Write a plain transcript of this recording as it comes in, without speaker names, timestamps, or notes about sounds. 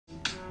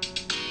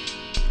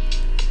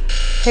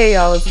Hey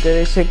y'all, what's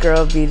good? It's your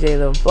girl BJ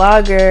the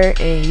Blogger,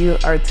 and you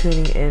are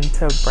tuning in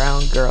to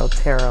Brown Girl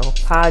Tarot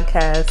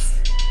Podcast.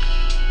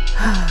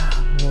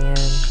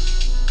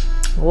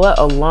 Man, what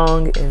a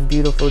long and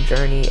beautiful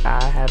journey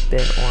I have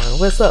been on.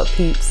 What's up,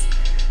 peeps?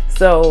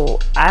 So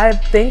I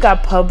think I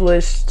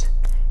published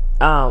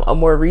a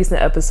more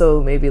recent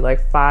episode maybe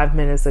like 5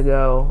 minutes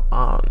ago.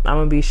 I'm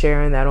gonna be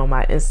sharing that on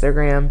my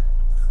Instagram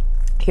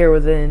here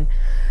within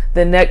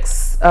the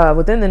next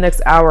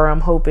hour. I'm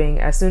hoping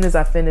as soon as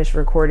I finish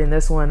recording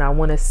this one, I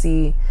want to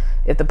see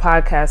if the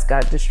podcast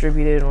got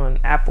distributed on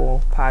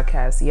Apple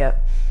Podcasts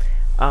yet,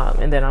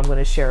 and then I'm going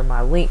to share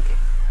my link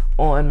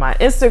on my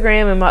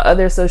Instagram and my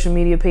other social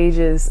media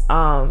pages.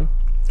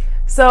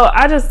 So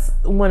I just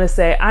want to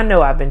say, I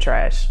know I've been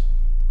trash.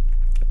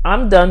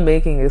 I'm done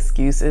making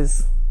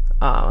excuses.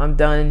 I'm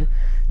done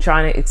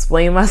trying to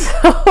explain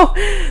myself.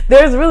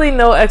 There's really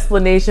no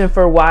explanation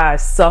for why I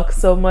suck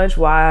so much,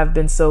 why I've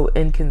been so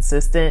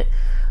inconsistent.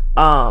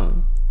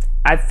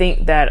 I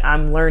think that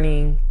I'm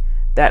learning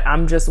that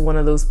I'm just one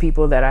of those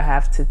people that I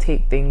have to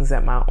take things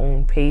at my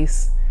own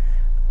pace.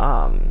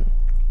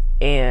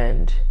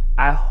 And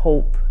I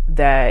hope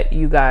that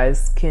you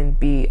guys can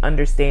be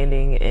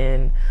understanding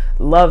and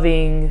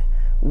loving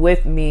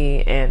with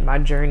me and my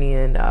journey,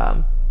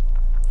 and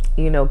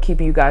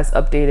keeping you guys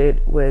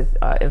updated with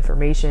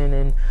information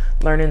and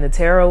learning the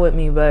tarot with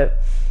me. But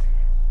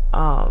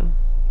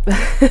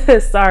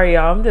sorry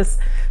y'all, I'm just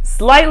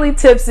slightly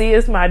tipsy.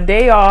 It's my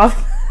day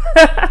off.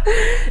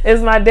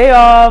 It's my day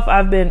off.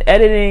 I've been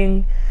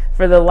editing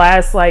for the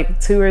last like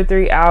 2 or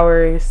 3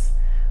 hours,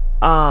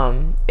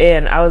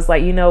 and I was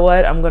like, you know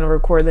what, I'm gonna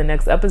record the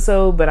next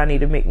episode, but I need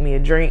to make me a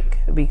drink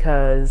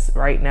because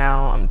right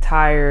now I'm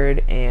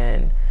tired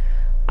and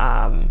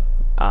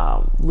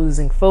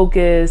losing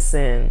focus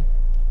and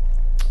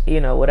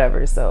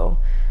whatever. So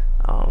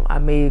I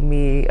made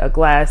me a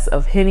glass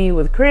of Henny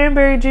with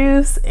cranberry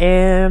juice,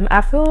 and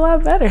I feel a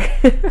lot better.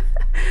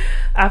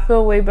 I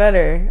feel way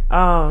better.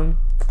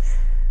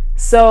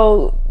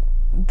 So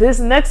this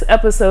next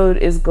episode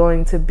is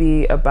going to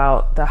be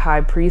about the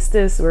High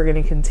Priestess. We're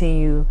going to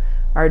continue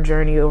our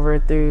journey over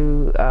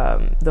through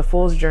the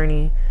Fool's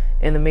Journey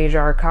in the Major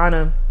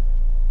Arcana.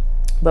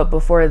 But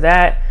before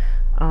that,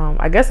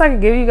 I guess I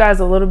could give you guys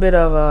a little bit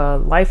of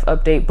a life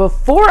update.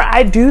 Before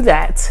I do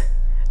that,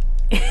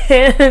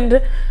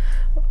 and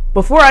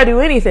before I do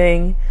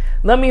anything,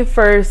 let me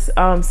first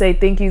say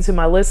thank you to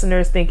my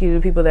listeners. Thank you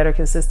to people that are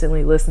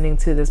consistently listening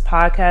to this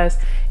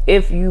podcast.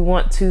 If you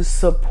want to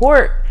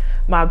support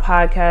my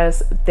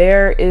podcast,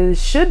 there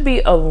should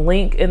be a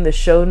link in the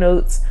show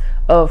notes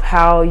of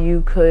how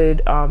you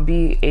could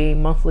be a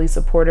monthly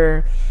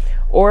supporter.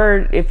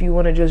 Or if you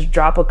want to just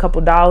drop a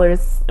couple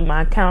dollars in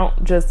my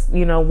account, just,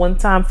 one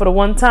time for the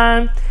one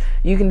time,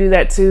 you can do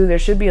that too. There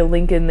should be a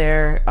link in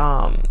there.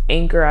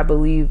 Anchor, I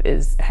believe,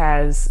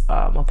 has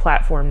a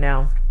platform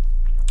now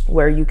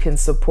where you can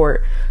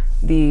support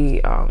the,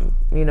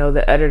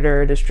 the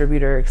editor,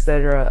 distributor,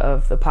 etc.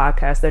 of the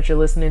podcast that you're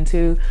listening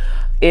to.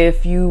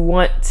 If you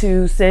want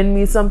to send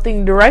me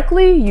something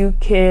directly, you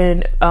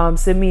can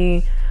send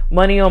me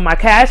money on my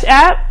Cash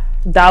App,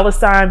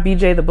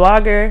 $BJ the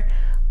Blogger.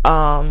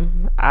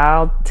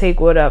 I'll take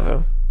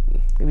whatever,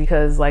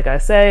 because like I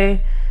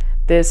say,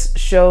 this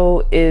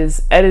show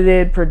is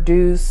edited,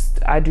 produced.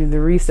 I do the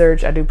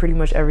research. I do pretty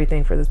much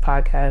everything for this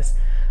podcast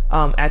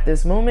at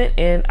this moment,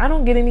 and I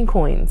don't get any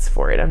coins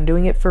for it. I'm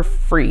doing it for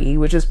free,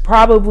 which is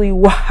probably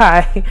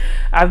why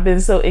I've been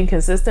so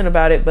inconsistent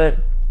about it. But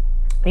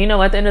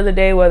at the end of the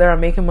day, whether I'm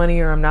making money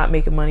or I'm not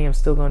making money, I'm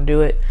still gonna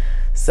do it.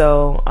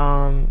 So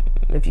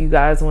if you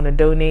guys want to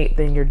donate,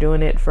 then you're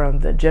doing it from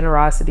the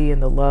generosity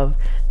and the love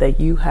that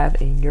you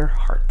have in your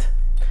heart.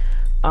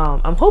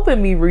 I'm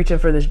hoping me reaching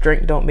for this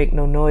drink don't make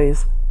no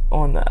noise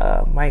on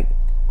the mic.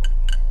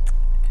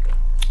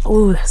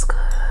 Ooh, that's good.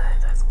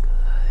 That's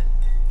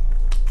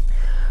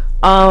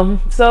good.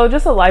 So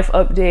just a life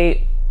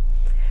update.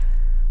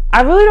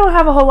 I really don't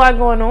have a whole lot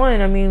going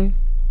on. I mean,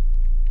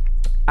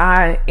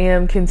 I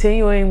am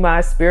continuing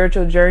my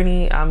spiritual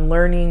journey. I'm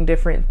learning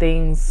different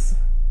things.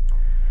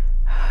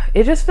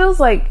 It just feels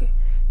like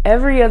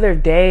every other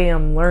day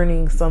I'm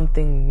learning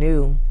something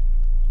new,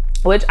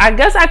 which I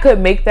guess I could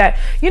make that,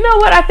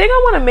 what, I think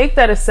I want to make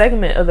that a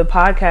segment of the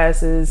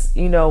podcast is,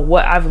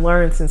 what I've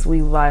learned since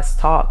we last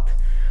talked,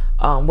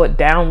 what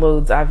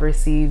downloads I've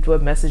received,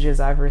 what messages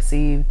I've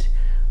received,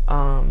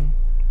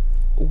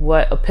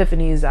 what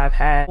epiphanies I've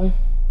had.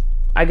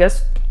 I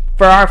guess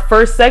for our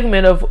first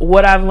segment of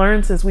what I've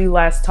learned since we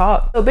last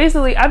talked. So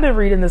basically, I've been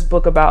reading this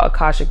book about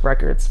Akashic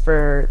Records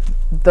for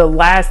the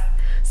last,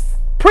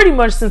 pretty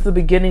much since the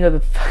beginning of the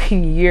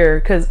fucking year,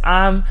 because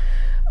I'm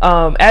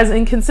as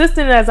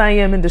inconsistent as I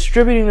am in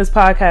distributing this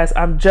podcast,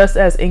 I'm just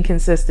as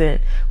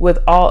inconsistent with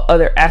all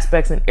other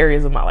aspects and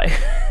areas of my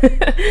life.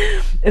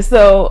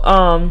 So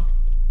I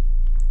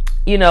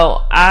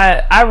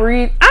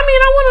read, I'm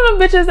one of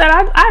them bitches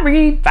that I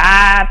read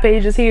 5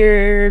 pages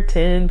here,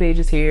 10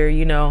 pages here,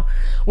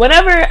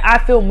 whenever I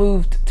feel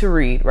moved to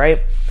read,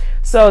 right?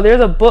 So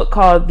there's a book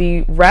called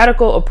The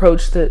Radical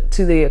Approach to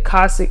the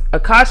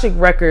Akashic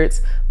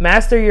Records,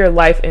 Master Your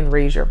Life and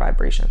Raise Your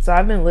Vibration. So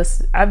I've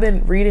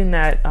been reading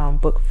that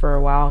book for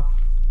a while.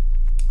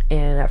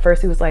 And at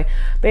first he was like,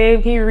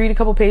 babe, can you read a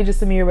couple pages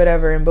to me or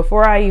whatever? And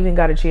before I even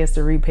got a chance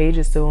to read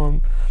pages to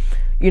him,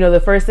 the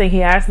first thing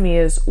he asked me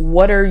is,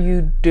 what are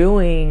you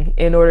doing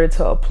in order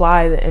to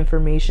apply the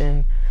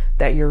information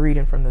that you're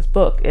reading from this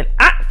book? And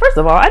first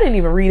of all, I didn't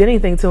even read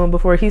anything to him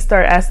before he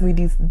started asking me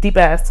these deep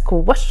ass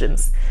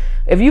questions.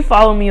 If you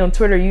follow me on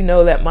Twitter, you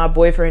know that my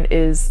boyfriend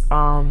is,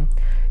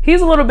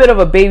 he's a little bit of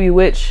a baby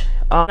witch,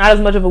 not as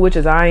much of a witch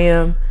as I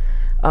am.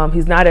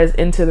 He's not as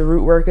into the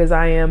root work as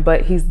I am,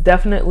 but he's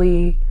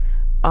definitely,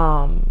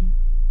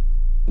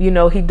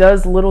 he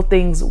does little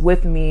things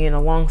with me and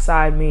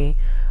alongside me.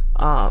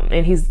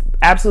 And he's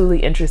absolutely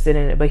interested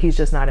in it, but he's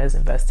just not as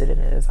invested in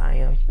it as I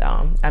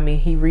am.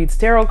 He reads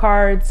tarot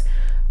cards,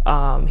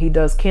 he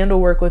does candle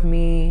work with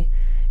me,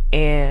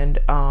 and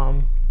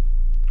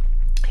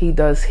he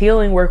does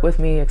healing work with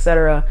me,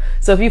 etc.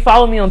 So if you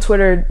follow me on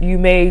Twitter, you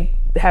may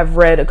have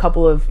read a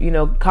couple of,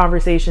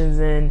 conversations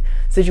and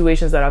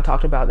situations that I've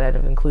talked about that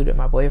have included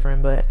my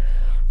boyfriend. But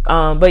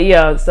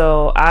yeah,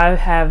 so I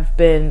have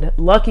been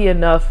lucky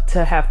enough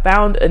to have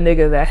found a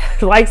nigga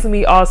that likes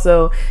me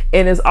also,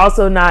 and is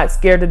also not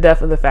scared to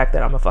death of the fact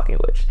that I'm a fucking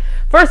witch.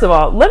 First of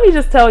all, let me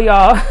just tell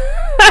y'all,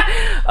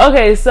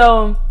 okay,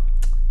 so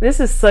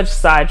this is such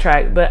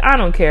sidetrack, but I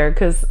don't care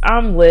because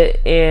I'm lit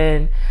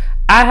and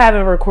I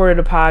haven't recorded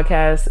a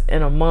podcast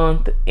in a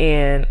month,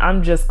 and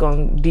I'm just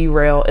going to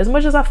derail as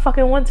much as I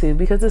fucking want to,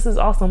 because this is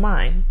also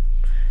mine.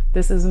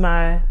 This is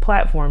my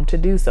platform to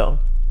do so.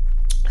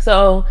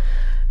 So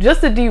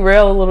just to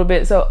derail a little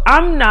bit, so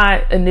I'm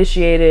not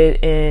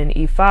initiated in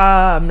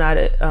Ifa. I'm not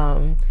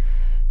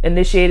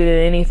initiated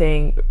in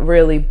anything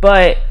really,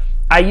 but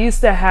I used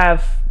to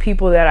have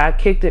people that I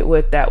kicked it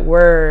with that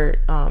were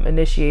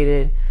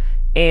initiated,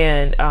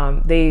 and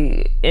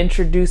they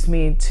introduced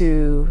me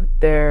to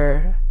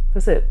their,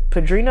 what's it,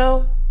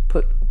 Padrino?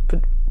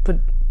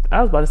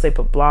 I was about to say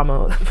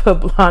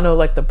Poblano,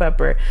 like the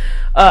pepper.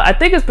 I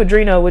think it's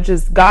Padrino, which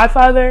is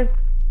Godfather.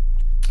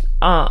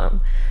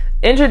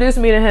 Introduced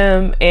me to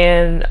him,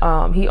 and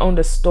he owned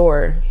a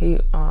store. He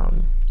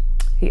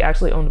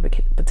actually owned a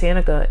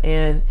Botanica,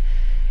 and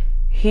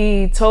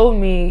he told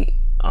me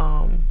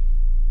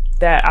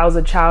that I was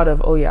a child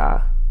of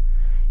Oya.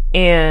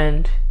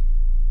 And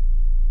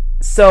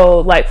so,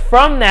 like,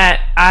 from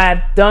that,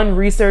 I've done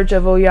research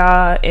of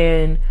Oya,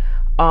 and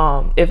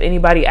if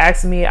anybody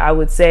asked me, I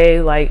would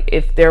say, like,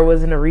 if there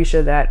was an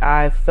Orisha that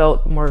I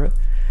felt more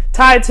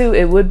tied to,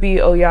 it would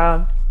be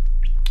Oya,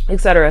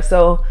 etc.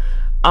 So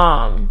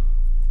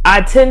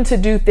I tend to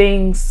do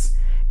things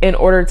in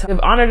order to give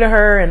honor to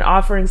her and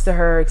offerings to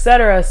her,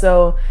 etc.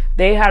 So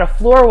they had a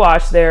floor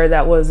wash there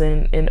that was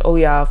an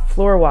Oya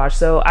floor wash.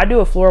 So I do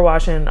a floor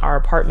wash in our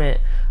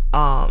apartment.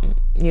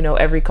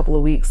 Every couple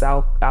of weeks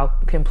I'll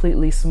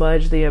completely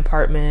smudge the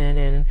apartment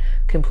and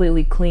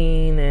completely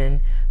clean and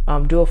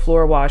do a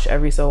floor wash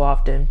every so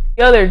often.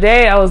 The other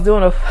day I was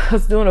doing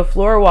a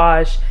floor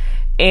wash,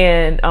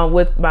 and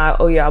with my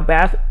Oya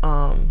bath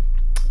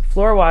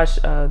floor wash,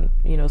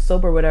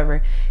 soap or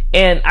whatever,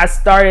 and I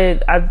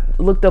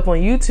looked up on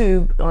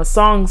YouTube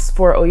songs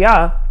for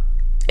Oya,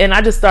 and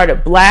I just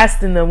started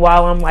blasting them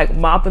while I'm like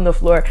mopping the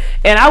floor.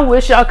 And I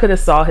wish y'all could have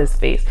saw his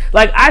face.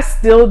 Like, I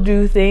still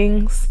do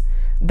things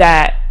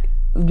that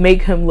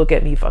make him look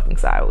at me fucking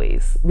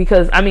sideways,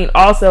 because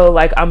also,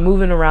 like, I'm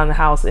moving around the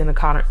house in a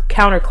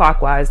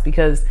counterclockwise,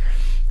 because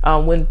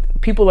when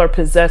people are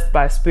possessed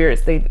by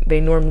spirits,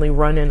 they normally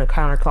run in a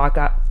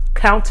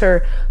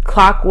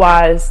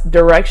counterclockwise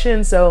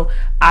direction. So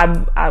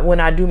I when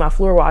I do my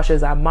floor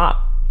washes, I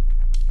mop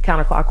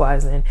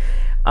counterclockwise, and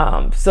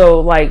so,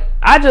 like,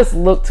 I just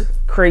looked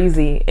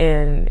crazy,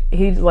 and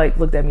he, like,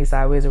 looked at me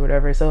sideways or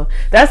whatever. So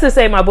that's to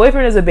say, my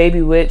boyfriend is a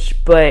baby witch,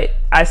 but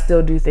I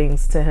still do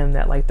things to him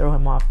that, like, throw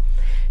him off.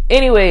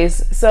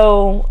 Anyways,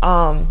 so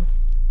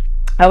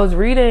I was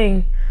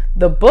reading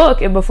the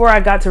book, and before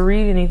I got to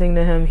read anything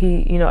to him,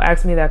 he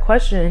asked me that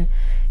question.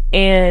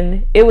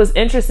 And it was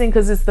interesting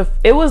because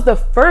it was the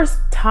first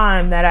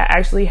time that I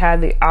actually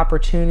had the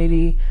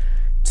opportunity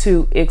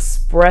to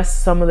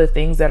express some of the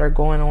things that are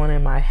going on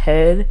in my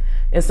head,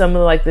 and some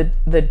of, like,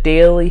 the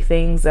daily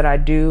things that I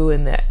do,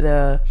 and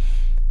the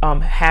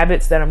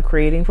habits that I'm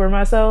creating for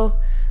myself,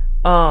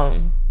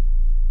 and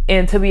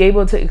to be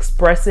able to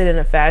express it in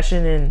a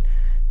fashion and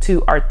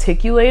to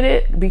articulate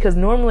it, because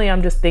normally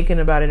I'm just thinking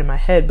about it in my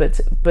head,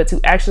 but to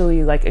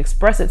actually, like,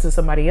 express it to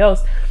somebody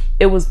else,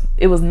 it was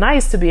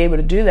nice to be able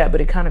to do that,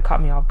 but it kind of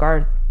caught me off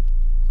guard.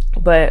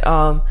 But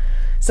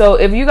so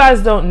if you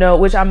guys don't know,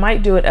 which I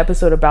might do an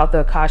episode about the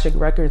Akashic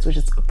Records, which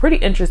is pretty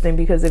interesting,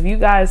 because if you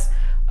guys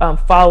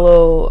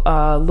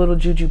follow Little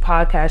Juju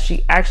podcast,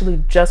 she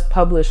actually just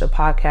published a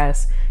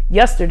podcast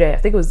yesterday. I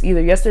think it was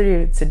either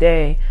yesterday or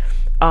today.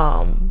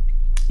 And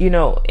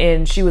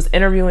she was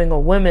interviewing a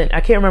woman. I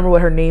can't remember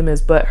what her name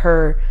is, but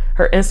her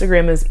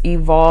Instagram is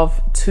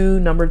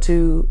evolve2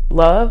 2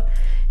 love.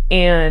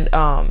 And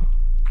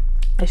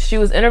she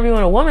was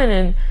interviewing a woman,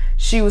 and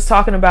she was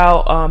talking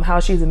about how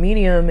she's a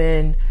medium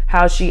and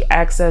how she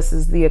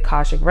accesses the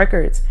Akashic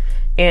records.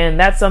 And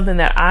that's something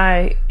that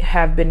I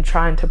have been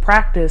trying to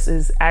practice,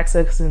 is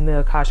accessing the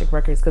Akashic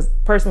records, because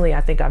personally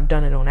I think I've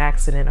done it on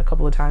accident a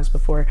couple of times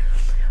before.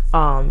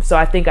 So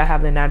I think I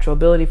have the natural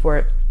ability for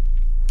it.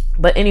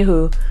 But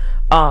anywho,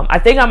 I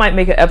think I might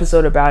make an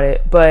episode about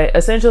it. But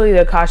essentially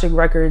the Akashic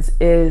records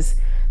is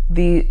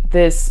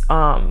this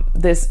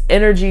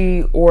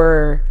energy,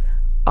 or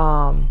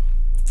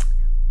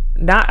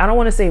not, I don't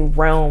want to say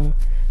realm.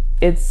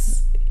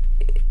 It's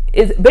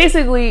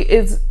basically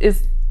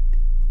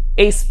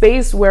a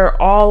space where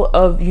all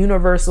of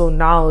universal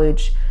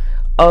knowledge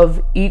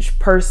of each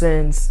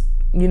person's,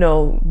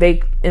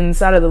 they,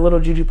 inside of the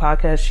Little Juju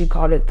podcast, she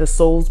called it the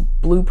soul's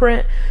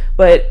blueprint,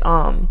 but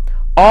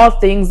all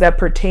things that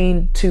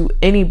pertain to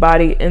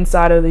anybody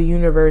inside of the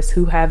universe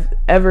who have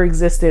ever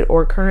existed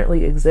or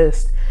currently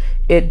exist.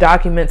 It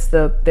documents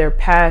their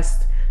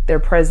past, their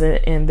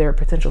present, and their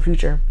potential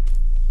future.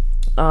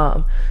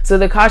 So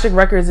the Akashic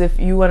records, if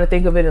you want to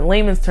think of it in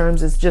layman's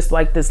terms, is just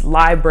like this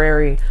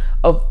library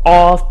of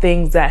all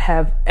things that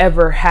have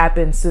ever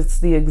happened since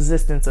the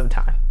existence of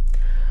time.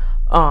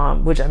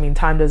 Which, I mean,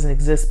 time doesn't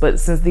exist, but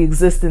since the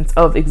existence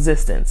of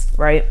existence,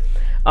 right?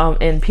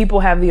 And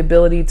people have the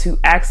ability to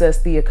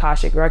access the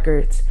Akashic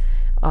records.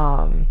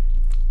 And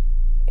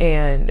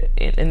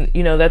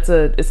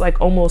it's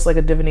like almost like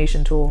a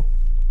divination tool.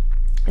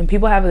 And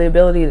people have the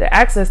ability to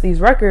access these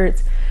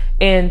records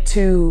and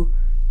to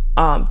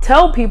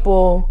tell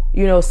people,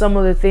 some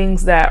of the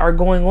things that are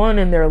going on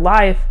in their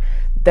life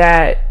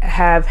that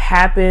have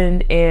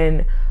happened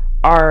and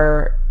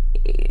are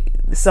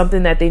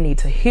something that they need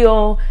to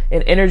heal,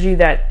 an energy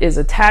that is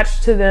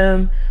attached to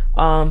them,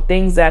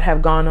 things that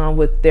have gone on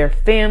with their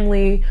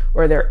family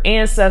or their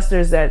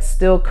ancestors that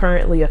still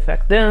currently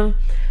affect them,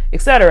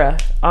 etc.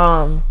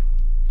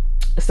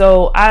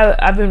 So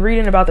I've been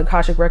reading about the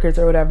Akashic records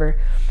or whatever.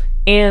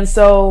 And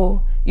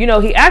so,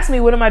 he asked me,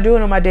 what am I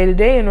doing on my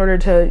day-to-day in order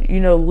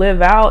to,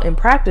 live out and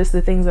practice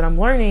the things that I'm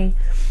learning.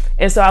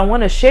 And so I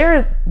want to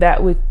share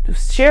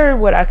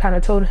what I kind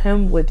of told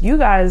him with you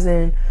guys.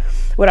 And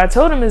what I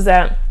told him is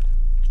that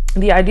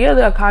the idea of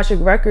the Akashic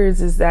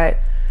records is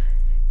that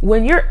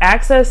when you're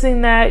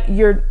accessing that,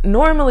 you're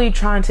normally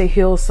trying to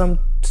heal some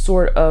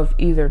sort of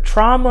either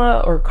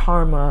trauma or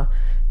karma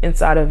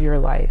inside of your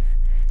life.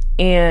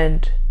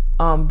 And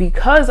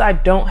because I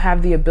don't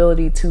have the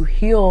ability to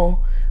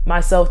heal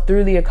myself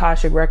through the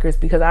Akashic records,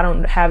 because I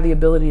don't have the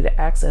ability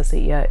to access it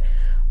yet.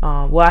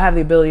 I have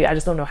the ability, I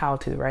just don't know how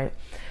to, right?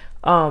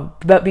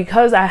 But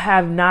because I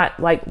have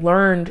not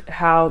learned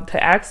how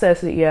to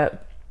access it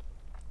yet,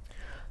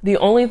 the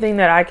only thing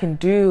that I can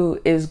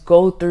do is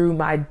go through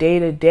my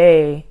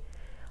day-to-day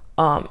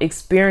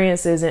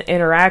experiences and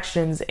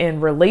interactions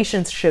and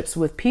relationships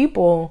with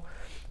people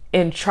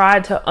and try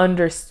to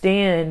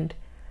understand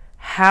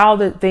how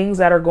the things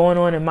that are going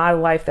on in my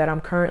life that I'm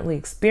currently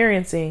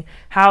experiencing,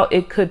 how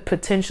it could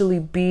potentially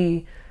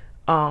be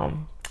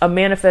a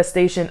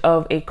manifestation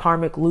of a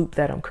karmic loop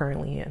that I'm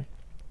currently in.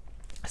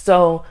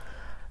 So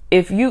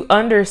if you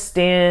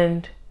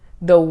understand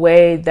the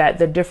way that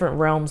the different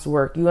realms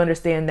work, you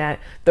understand that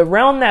the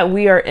realm that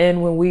we are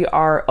in when we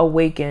are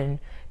awakened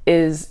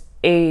is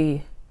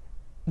a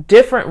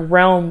different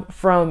realm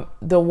from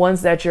the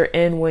ones that you're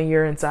in when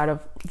you're inside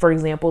of, for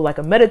example, like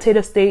a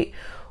meditative state,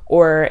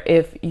 or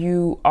if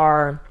you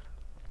are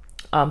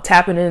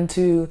tapping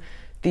into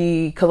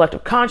the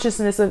collective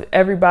consciousness of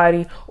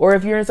everybody, or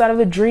if you're inside of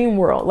the dream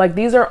world.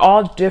 These are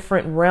all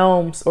different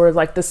realms, or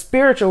like the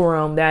spiritual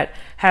realm that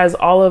has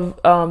all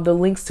of the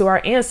links to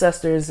our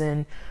ancestors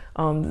and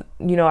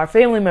our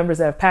family members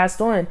that have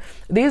passed on.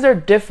 These are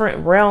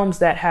different realms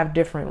that have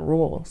different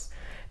rules.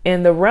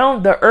 And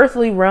the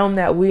earthly realm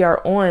that we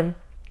are on,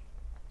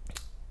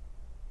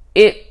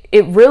 it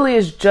really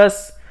is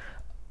just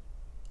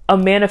a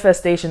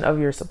manifestation of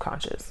your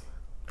subconscious,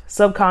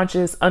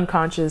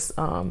 unconscious,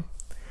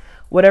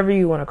 whatever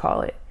you want to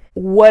call it.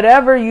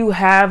 Whatever you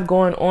have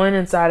going on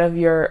inside of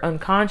your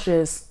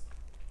unconscious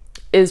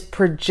is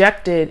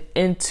projected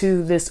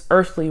into this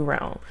earthly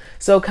realm.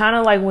 So kind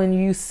of like when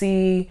you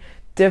see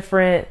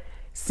different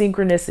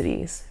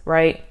synchronicities,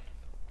 right?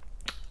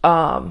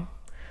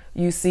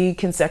 You see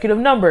consecutive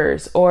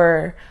numbers,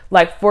 or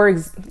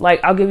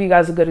I'll give you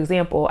guys a good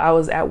example. I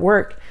was at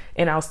work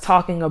and I was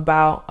talking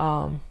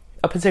about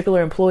a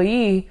particular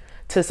employee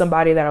to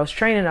somebody that I was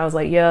training. I was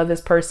like, yeah,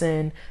 this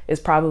person is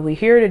probably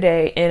here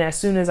today. And as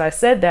soon as I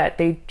said that,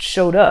 they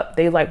showed up.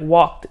 They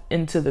walked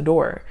into the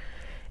door.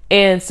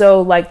 And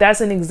so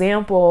that's an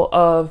example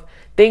of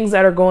things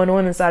that are going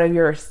on inside of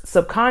your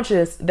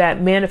subconscious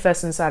that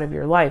manifest inside of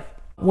your life.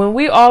 When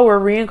we all were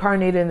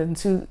reincarnated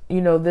into,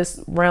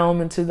 this realm,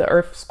 into the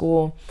earth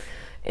school,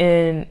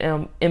 and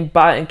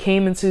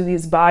came into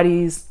these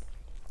bodies,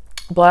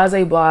 blah,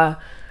 blah, blah,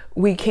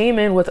 we came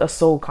in with a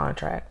soul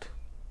contract,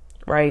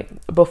 right?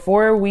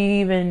 Before we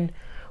even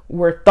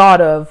were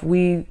thought of,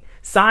 we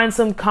signed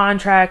some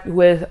contract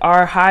with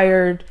our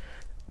higher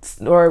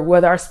or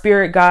whether our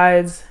spirit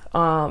guides,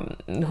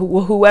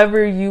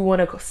 whoever you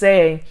want to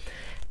say.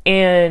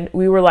 And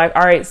we were like,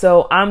 all right,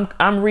 so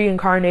I'm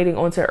reincarnating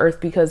onto earth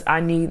because I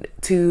need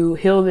to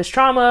heal this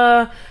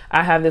trauma.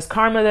 I have this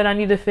karma that I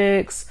need to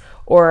fix,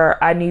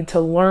 or I need to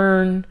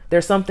learn.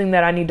 There's something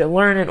that I need to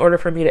learn in order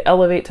for me to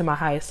elevate to my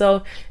highest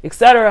self,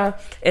 etc.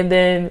 And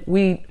then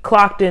we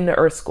clocked into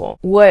Earth School.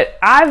 What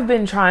I've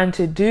been trying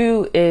to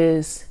do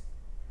is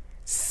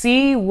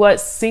see what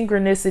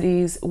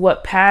synchronicities,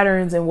 what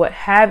patterns, and what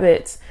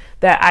habits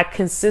that I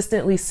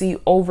consistently see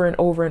over and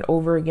over and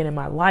over again in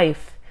my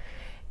life.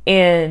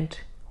 And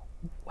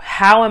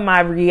how am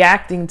I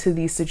reacting to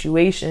these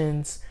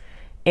situations?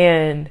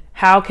 And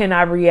how can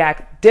I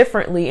react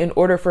differently in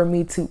order for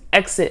me to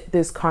exit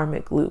this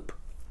karmic loop?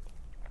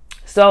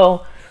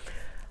 So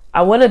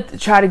I want to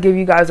try to give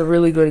you guys a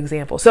really good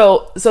example.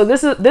 So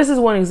this is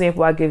one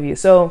example I give you.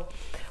 So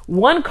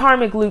one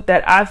karmic loop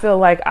that I feel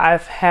like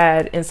I've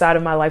had inside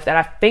of my life that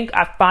I think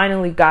I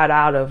finally got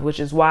out of, which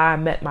is why I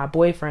met my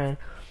boyfriend,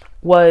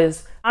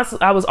 was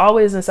I was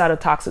always inside of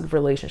toxic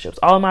relationships.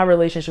 All of my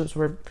relationships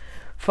were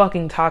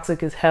fucking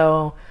toxic as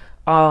hell.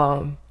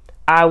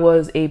 I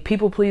was a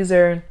people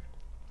pleaser.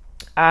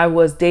 I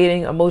was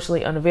dating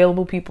emotionally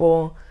unavailable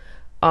people.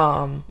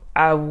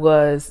 I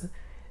was,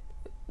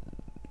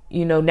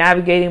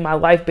 navigating my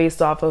life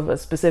based off of a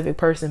specific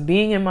person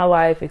being in my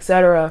life,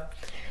 etc.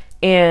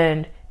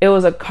 And it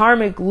was a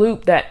karmic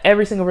loop that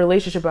every single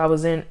relationship I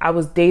was in, I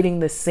was dating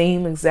the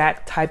same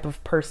exact type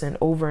of person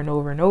over and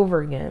over and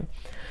over again.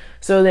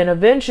 So then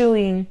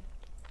eventually,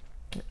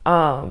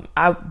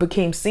 I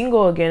became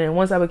single again. And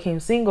once I became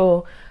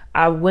single,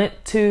 I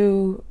went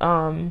to,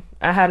 I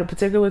had a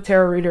particular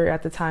tarot reader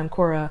at the time,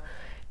 Cora,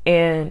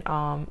 and,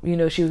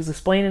 she was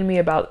explaining to me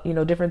about,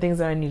 different things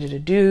that I needed to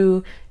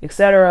do,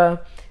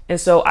 etc. And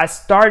so I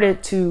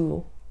started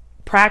to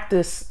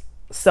practice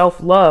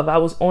self-love. I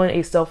was on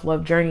a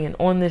self-love journey, and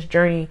on this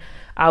journey,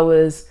 I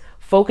was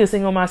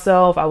focusing on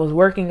myself. I was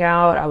working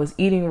out. I was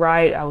eating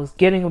right. I was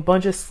getting a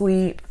bunch of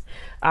sleep.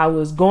 I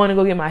was going to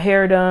go get my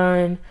hair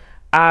done.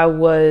 I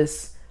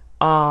was,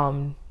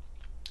 building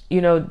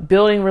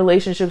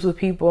relationships with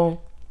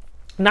people.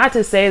 Not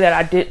to say that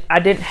I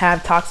didn't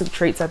have toxic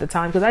traits at the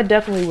time, because I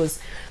definitely was.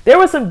 There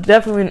was some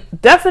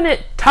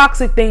definite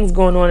toxic things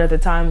going on at the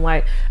time.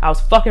 Like, I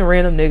was fucking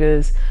random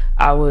niggas.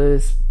 I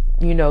was,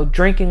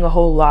 drinking a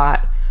whole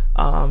lot.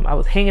 I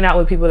was hanging out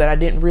with people that I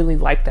didn't really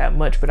like that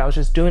much, but I was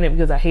just doing it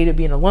because I hated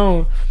being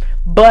alone.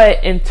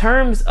 But in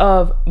terms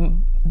of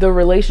the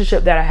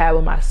relationship that I had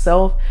with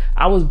myself,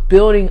 I was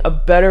building a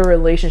better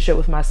relationship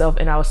with myself,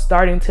 and I was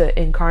starting to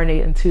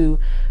incarnate into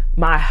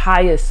my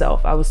highest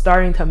self. I was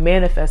starting to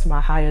manifest my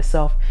highest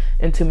self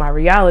into my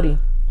reality.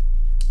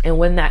 And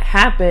when that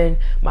happened,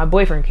 my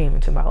boyfriend came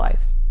into my life,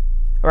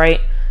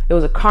 right? It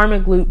was a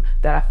karmic loop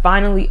that I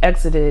finally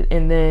exited.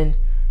 And then,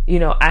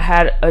 I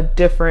had a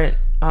different,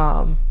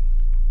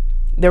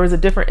 there was a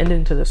different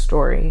ending to the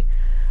story,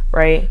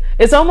 right?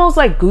 It's almost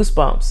like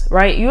Goosebumps,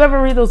 right? You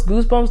ever read those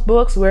Goosebumps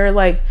books where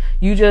like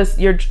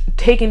you're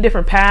taking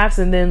different paths,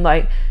 and then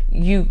like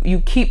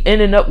you keep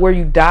ending up where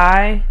you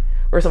die,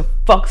 or some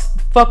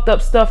fucked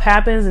up stuff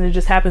happens, and it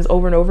just happens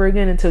over and over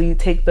again until you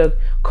take the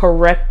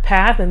correct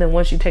path. And then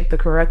once you take the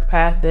correct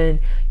path,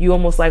 then you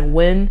almost like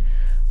win.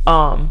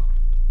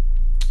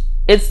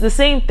 It's the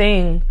same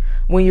thing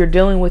when you're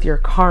dealing with your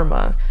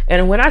karma.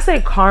 And when I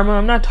say karma,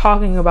 I'm not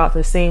talking about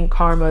the same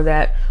karma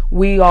that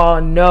we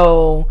all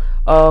know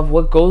of,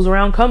 what goes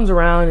around comes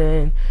around,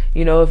 and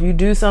if you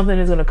do something,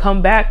 it's going to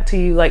come back to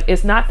you. Like,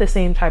 it's not the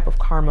same type of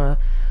karma.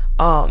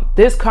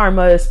 This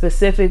karma is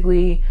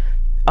specifically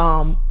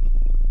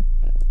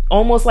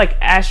almost like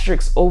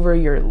asterisks over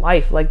your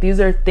life. Like, these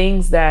are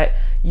things that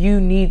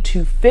you need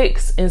to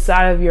fix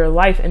inside of your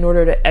life in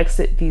order to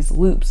exit these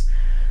loops.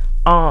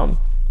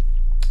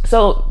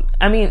 So,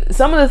 I mean,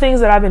 some of the things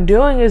that I've been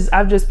doing is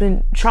I've just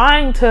been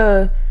trying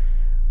to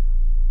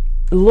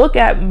look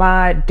at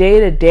my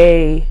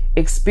day-to-day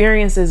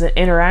experiences and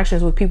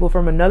interactions with people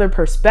from another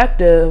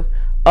perspective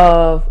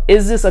of,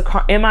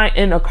 am I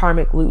in a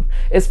karmic loop?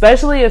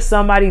 Especially if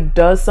somebody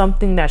does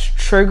something that's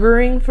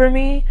triggering for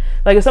me.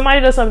 Like, if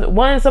somebody does something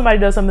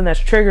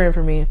that's triggering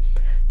for me.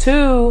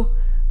 Two,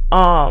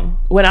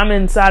 when I'm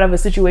inside of a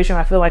situation,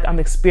 I feel like I'm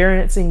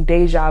experiencing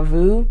deja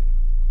vu.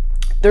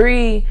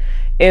 Three,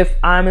 if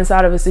I'm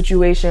inside of a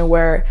situation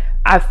where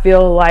I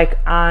feel like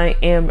I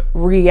am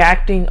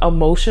reacting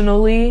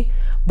emotionally,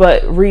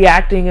 but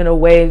reacting in a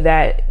way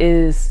that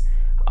is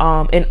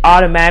an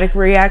automatic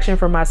reaction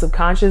from my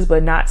subconscious,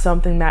 but not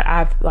something that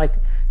I've like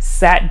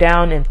sat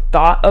down and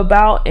thought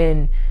about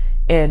and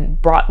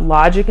brought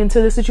logic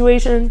into the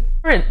situation.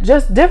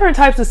 Just different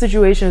types of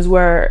situations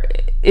where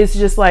it's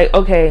just like,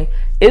 okay,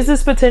 is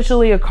this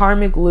potentially a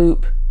karmic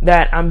loop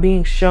that I'm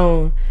being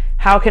shown?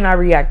 How can I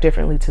react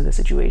differently to the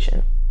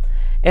situation?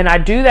 And I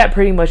do that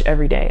pretty much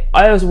every day,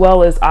 as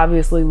well as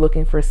obviously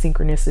looking for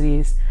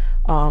synchronicities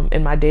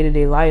in my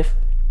day-to-day life.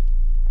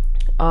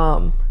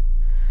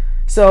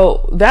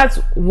 So that's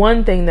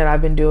one thing that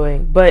I've been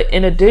doing. But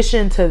in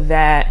addition to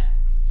that,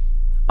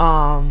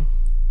 I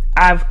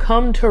I've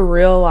come to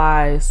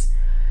realize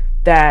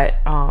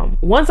that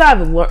once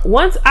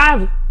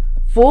I've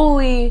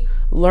fully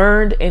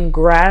learned and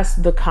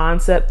grasped the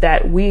concept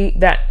that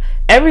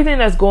everything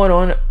that's going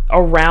on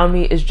around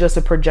me is just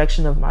a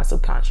projection of my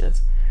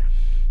subconscious.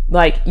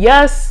 Like,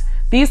 yes,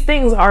 these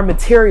things are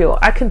material.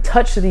 I can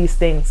touch these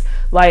things.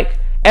 Like,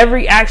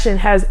 every action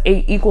has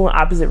a equal and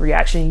opposite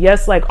reaction.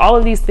 Yes, like all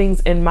of these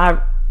things in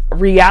my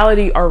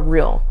reality are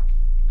real,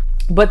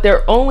 but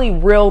they're only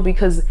real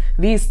because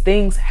these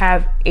things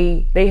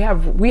we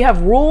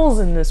have rules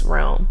in this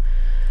realm.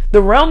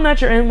 The realm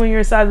that you're in when you're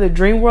inside of the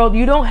dream world,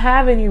 you don't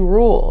have any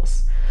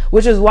rules,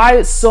 which is why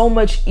it's so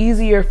much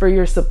easier for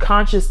your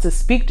subconscious to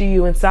speak to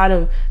you inside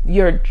of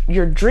your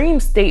dream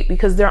state,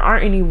 because there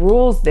aren't any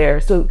rules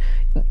there. So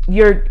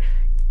your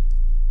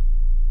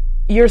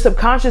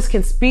subconscious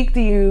can speak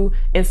to you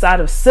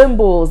inside of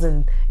symbols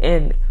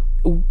and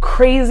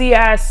crazy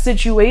ass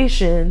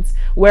situations,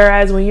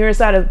 whereas when you're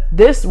inside of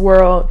this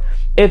world,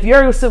 if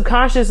your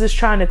subconscious is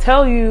trying to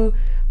tell you,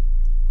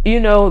 you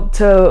know,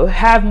 to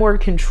have more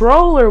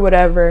control or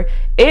whatever,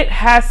 it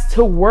has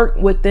to work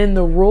within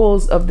the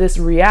rules of this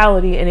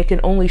reality, and it can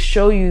only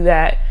show you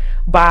that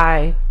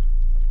by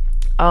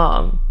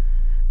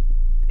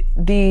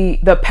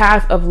the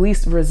path of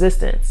least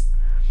resistance.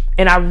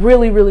 And I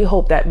really, really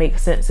hope that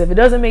makes sense. If it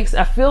doesn't make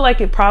sense, I feel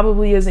like it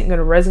probably isn't going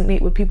to resonate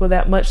with people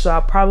that much, so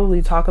I'll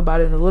probably talk about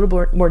it in a little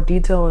bit more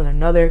detail in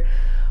another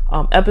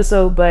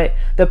episode. But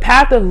the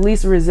path of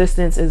least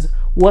resistance is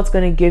what's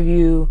going to give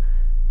you,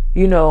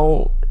 you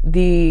know,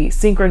 the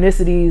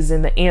synchronicities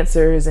and the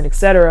answers and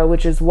etc.,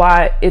 which is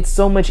why it's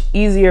so much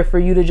easier for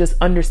you to just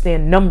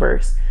understand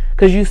numbers,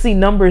 because you see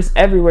numbers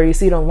everywhere. You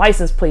see it on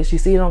license plates, you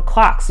see it on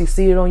clocks, you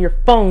see it on your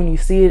phone, you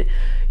see it,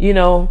 you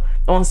know,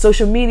 on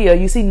social media.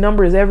 You see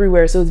numbers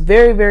everywhere. So it's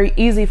very, very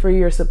easy for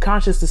your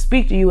subconscious to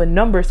speak to you in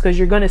numbers, because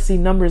you're going to see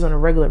numbers on a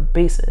regular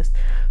basis.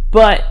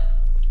 But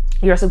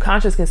your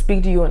subconscious can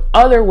speak to you in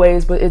other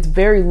ways, but it's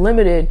very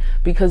limited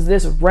because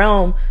this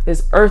realm,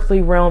 this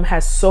earthly realm,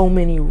 has so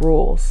many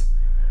rules.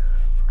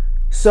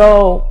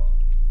 So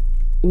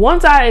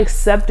once I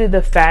accepted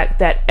the fact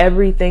that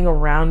everything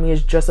around me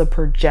is just a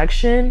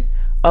projection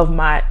of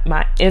my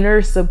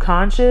inner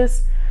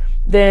subconscious,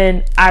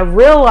 then I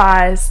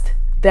realized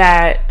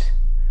that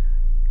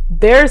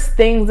there's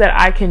things that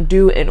I can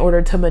do in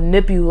order to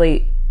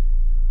manipulate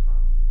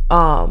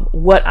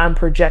what I'm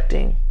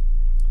projecting.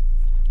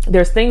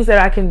 There's things that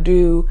I can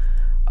do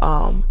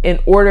in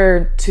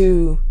order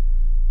to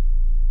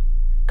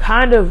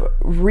kind of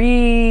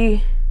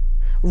reroute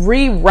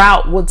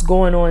what's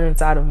going on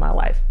inside of my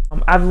life.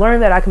 I've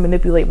learned that I can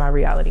manipulate my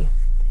reality,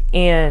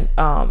 and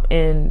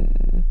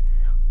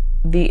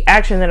the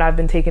action that I've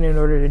been taking in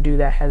order to do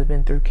that has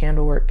been through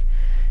candle work.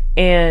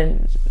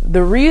 And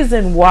the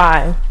reason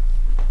why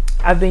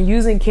I've been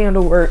using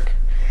candle work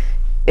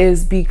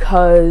is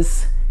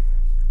because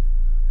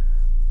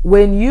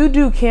when you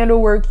do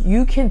candle work,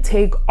 you can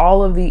take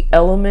all of the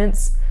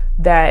elements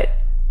that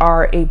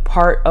are a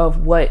part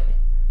of what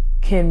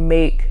can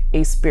make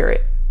a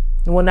spirit.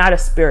 Well, not a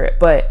spirit,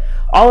 but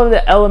all of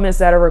the elements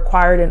that are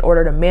required in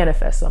order to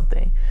manifest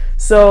something.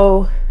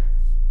 So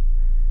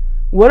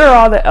what are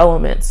all the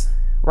elements,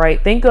 right?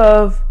 Think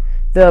of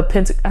the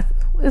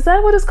is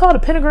that what it's called? A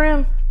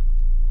pentagram?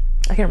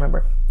 I can't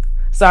remember.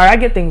 Sorry, I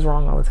get things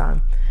wrong all the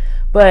time.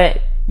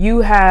 But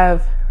you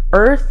have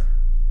earth,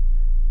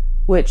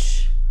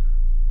 which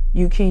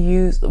you can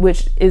use,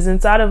 which is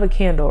inside of a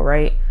candle,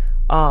 right?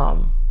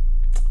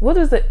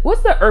 What's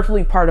the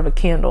earthly part of a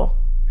candle?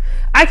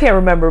 I can't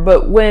remember,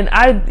 but when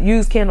I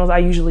use candles, I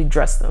usually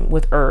dress them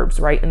with herbs,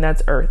 right? And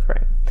that's earth,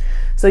 right?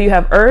 So you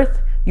have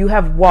earth, you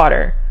have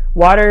water.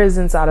 Water is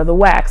inside of the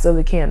wax of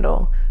the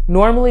candle.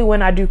 Normally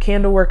when I do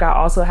candle work, I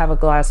also have a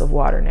glass of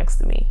water next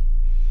to me.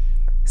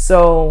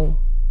 So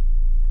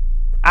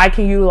I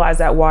can utilize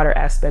that water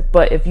aspect,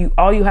 but if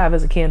all you have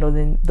is a candle,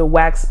 then the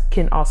wax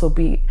can also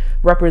be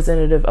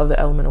representative of the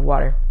element of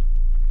water.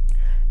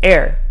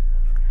 Air.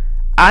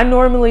 I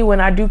normally,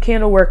 when I do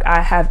candle work,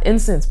 I have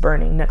incense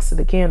burning next to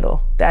the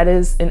candle. That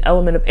is an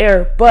element of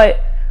air,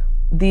 but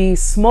the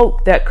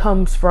smoke that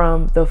comes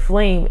from the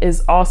flame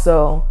is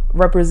also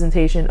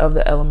representation of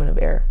the element of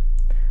air.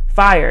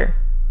 Fire.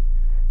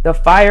 The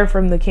fire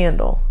from the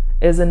candle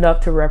is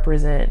enough to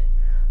represent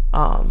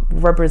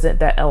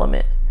that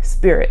element.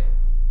 Spirit.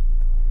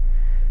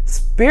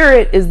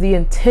 Spirit is the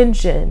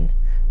intention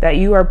that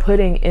you are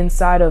putting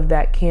inside of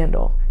that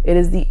candle. It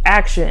is the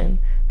action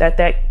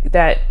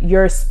that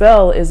your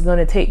spell is going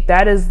to take.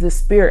 That is the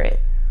spirit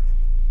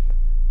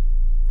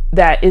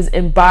that is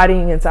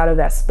embodying inside of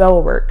that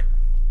spell work.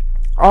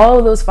 All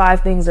of those 5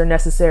 things are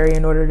necessary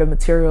in order to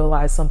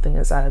materialize something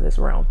inside of this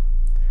realm.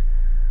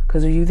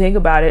 Because if you think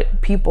about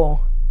it,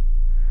 people,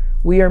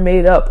 we are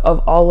made up of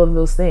all of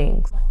those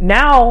things.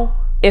 Now,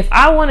 if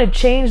I want to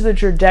change the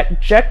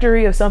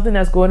trajectory of something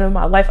that's going on in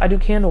my life, I do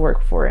candle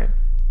work for it.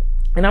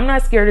 And I'm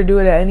not scared to do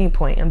it at any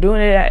point. I'm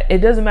doing it it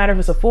doesn't matter if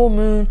it's a full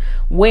moon,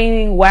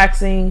 waning,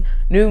 waxing,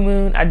 new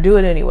moon, I do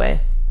it anyway.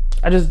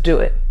 I just do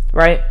it,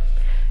 right?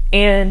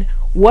 And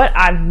what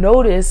I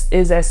noticed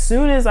is as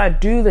soon as I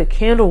do the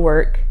candle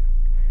work,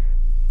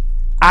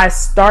 I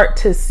start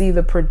to see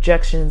the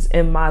projections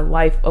in my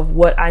life of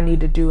what I need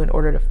to do in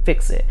order to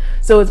fix it.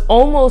 So it's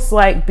almost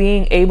like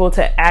being able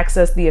to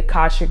access the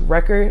Akashic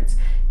records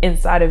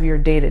inside of your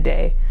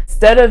day-to-day.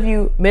 Instead of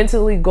you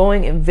mentally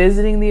going and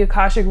visiting the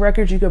Akashic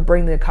records, you could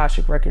bring the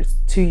Akashic records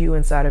to you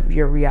inside of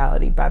your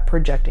reality by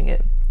projecting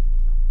it.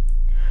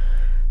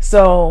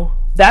 So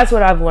that's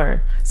what I've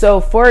learned.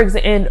 So for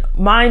example, and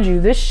mind you,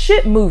 this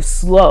shit moves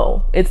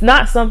slow. It's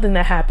not something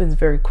that happens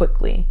very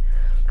quickly.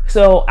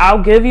 So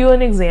I'll give you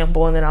an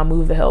example and then I'll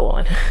move the hell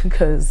on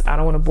because I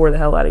don't want to bore the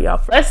hell out of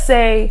y'all. Let's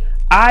say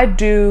I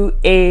do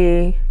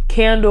a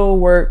candle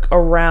work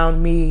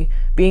around me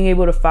being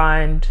able to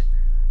find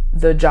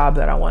the job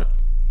that I want.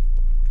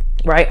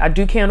 Right? I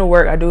do candle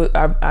work.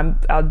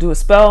 I'll do a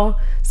spell,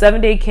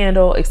 7-day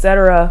candle,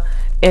 etc.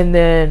 And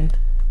then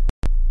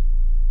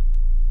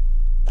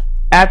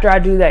after I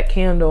do that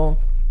candle,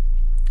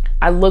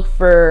 I look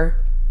for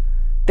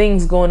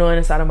things going on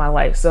inside of my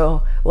life.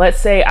 So let's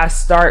say I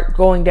start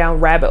going down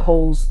rabbit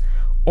holes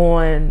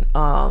on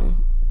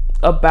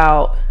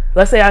about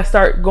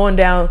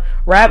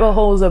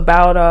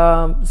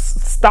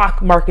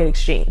stock market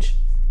exchange,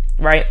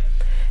 right?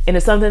 And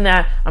it's something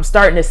that I'm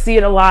starting to see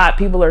it a lot.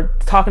 People are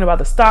talking about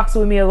the stocks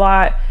with me a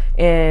lot,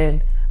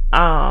 and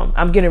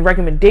I'm getting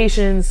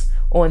recommendations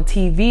on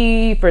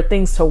TV for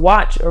things to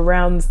watch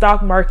around the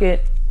stock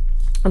market.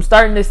 I'm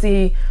starting to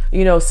see,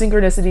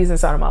 synchronicities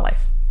inside of my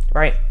life,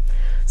 right?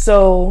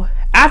 So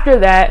after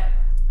that,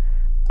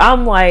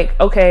 I'm like,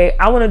 okay,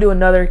 I want to do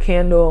another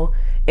candle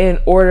in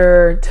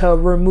order to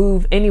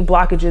remove any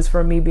blockages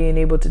from me being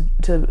able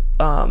to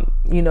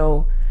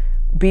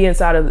be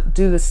inside of,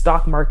 do the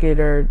stock market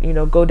or,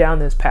 go down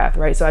this path,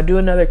 right? So I do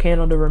another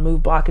candle to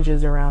remove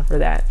blockages around for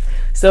that.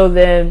 So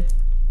then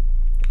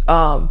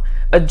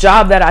a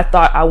job that I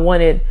thought I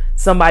wanted,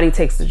 somebody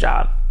takes the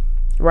job,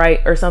 right?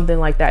 Or something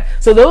like that.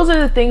 So those are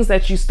the things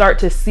that you start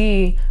to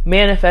see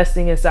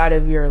manifesting inside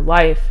of your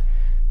life.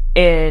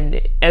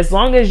 And as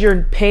long as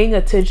you're paying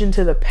attention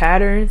to the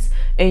patterns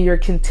and you're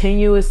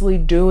continuously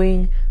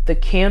doing the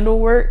candle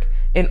work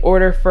in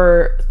order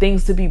for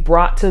things to be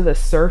brought to the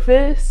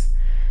surface,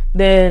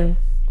 then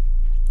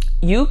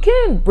you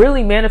can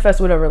really manifest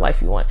whatever life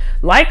you want.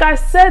 Like I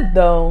said,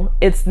 though,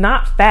 it's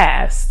not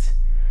fast.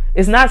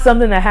 It's not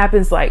something that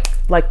happens like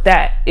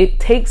that.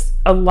 It takes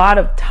a lot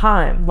of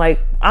time.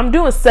 Like, I'm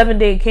doing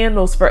 7-day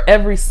candles for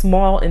every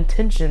small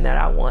intention that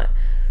I want.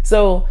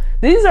 So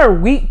these are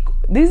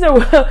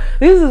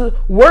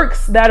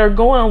works that are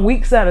going on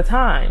weeks at a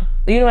time.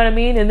 You know what I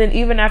mean? And then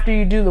even after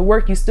you do the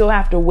work, you still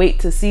have to wait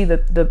to see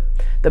the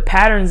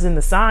patterns and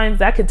the signs.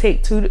 That could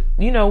take 1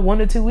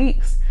 to 2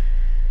 weeks.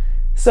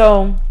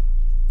 So,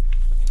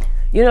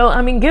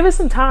 give it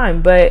some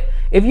time. But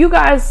if you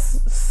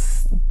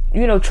guys,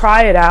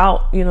 try it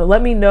out,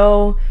 let me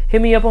know.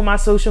 Hit me up on my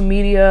social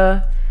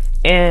media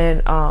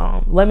and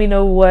let me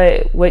know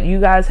what you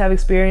guys have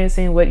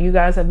experiencing, what you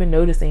guys have been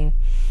noticing.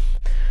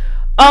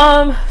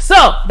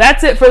 So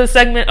that's it for the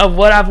segment of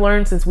what I've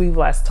learned since we've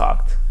last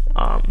talked.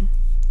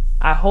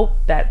 I hope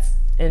that's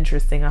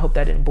interesting. I hope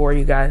that didn't bore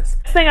you guys.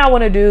 Next thing I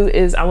want to do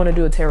is I want to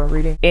do a tarot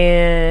reading.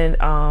 And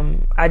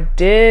I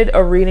did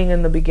a reading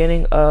in the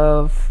beginning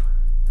of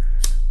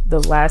the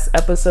last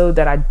episode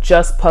that I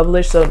just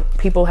published, so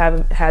people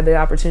haven't had the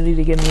opportunity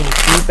to give me any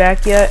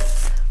feedback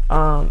yet.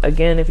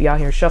 Again, if y'all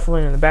hear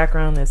shuffling in the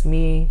background, that's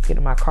me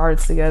getting my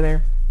cards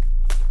together.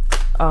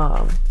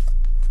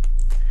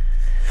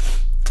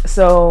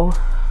 So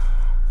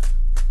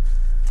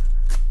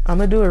I'm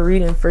gonna do a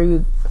reading for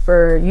you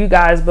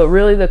guys, but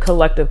really the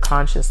collective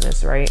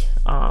consciousness, right?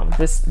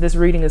 This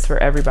reading is for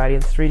everybody.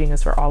 This reading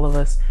is for all of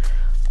us.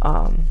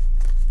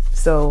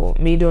 So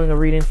me doing a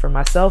reading for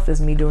myself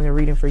is me doing a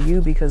reading for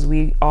you, because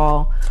we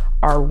all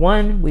are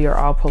one. We are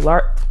all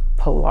polar.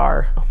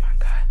 Oh my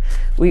God.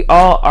 We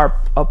all are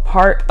a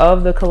part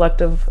of the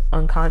collective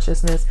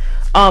unconsciousness.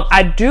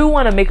 I do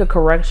want to make a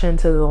correction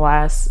to the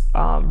last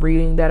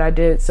reading that I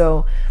did.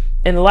 So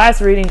in the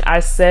last reading, I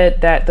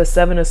said that the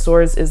 7 of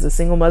Swords is the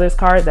single mother's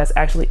card. That's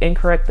actually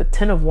incorrect. The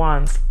 10 of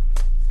Wands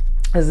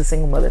is the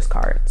single mother's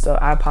card. So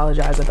I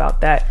apologize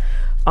about that.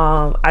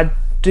 I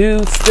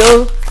do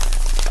still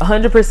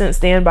 100%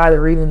 stand by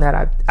the reading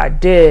that I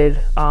did,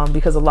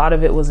 because a lot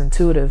of it was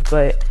intuitive,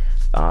 but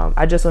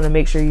I just want to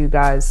make sure you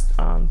guys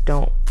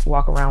don't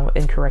walk around with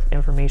incorrect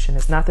information.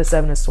 It's not the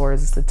 7 of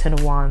Swords. It's the 10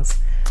 of Wands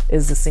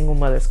is the single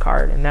mother's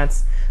card. And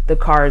that's the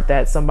card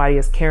that somebody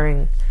is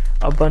carrying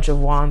a bunch of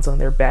wands on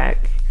their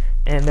back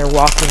and they're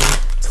walking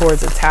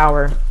towards a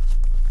tower,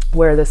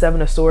 where the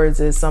 7 of Swords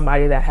is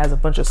somebody that has a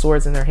bunch of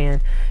swords in their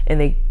hand and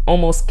they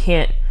almost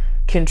can't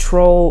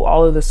control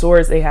all of the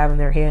swords they have in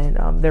their hand.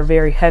 They're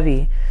very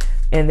heavy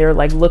and they're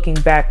like looking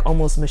back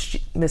almost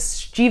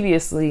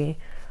mischievously,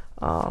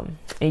 and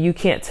you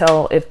can't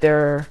tell if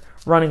they're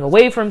running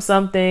away from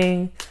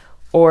something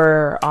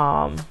or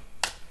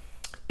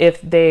if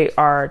they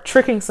are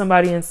tricking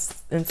somebody in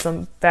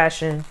some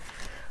fashion,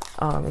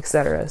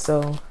 etc.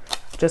 So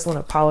just want to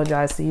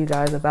apologize to you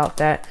guys about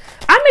that.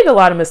 I make a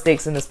lot of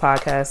mistakes in this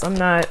podcast. I'm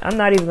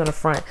not even gonna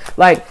front.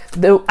 Like,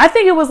 I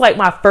think it was like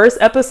my first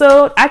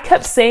episode, I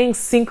kept saying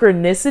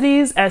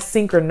synchronicities as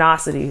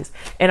synchronicities,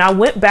 and I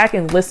went back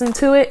and listened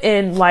to it,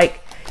 and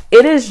like,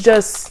 it is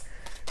just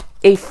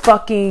a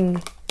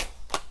fucking,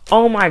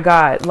 oh my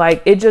God,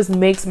 like, it just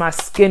makes my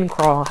skin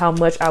crawl how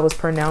much I was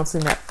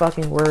pronouncing that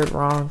fucking word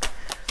wrong.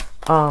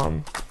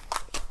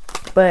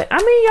 But I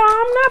mean, y'all,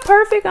 I'm not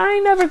perfect. I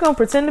ain't never gonna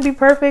pretend to be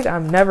perfect.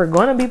 I'm never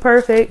gonna be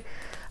perfect.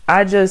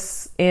 I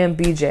just am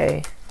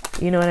BJ.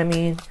 You know what I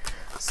mean?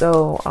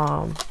 So,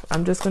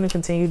 I'm just gonna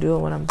continue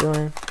doing what I'm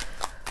doing.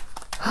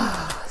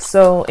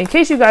 So, in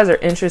case you guys are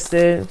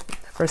interested,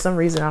 for some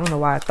reason, I don't know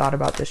why I thought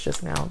about this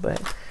just now,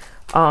 but,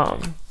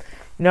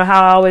 you know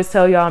how I always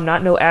tell y'all I'm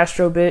not no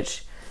astro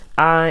bitch.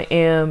 I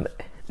am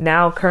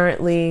now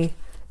currently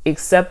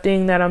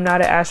accepting that I'm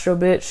not an astro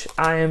bitch.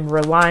 I am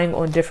relying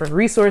on different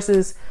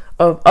resources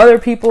of other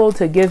people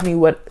to give me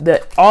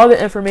all the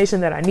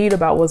information that I need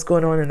about what's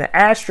going on in the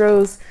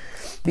astros,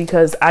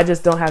 because I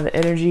just don't have the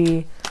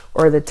energy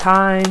or the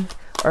time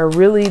or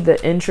really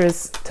the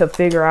interest to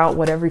figure out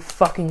what every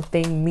fucking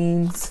thing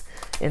means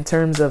in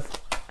terms of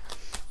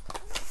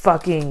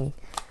fucking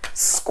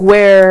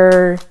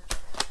square,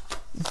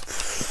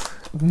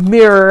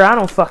 mirror, I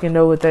don't fucking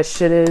know what that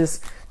shit is,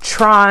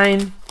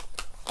 trine,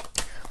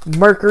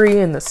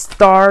 Mercury and the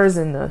stars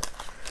and the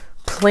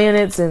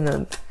planets and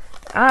the,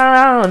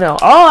 I don't know.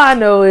 All I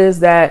know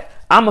is that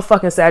I'm a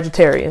fucking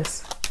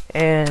Sagittarius,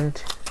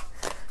 and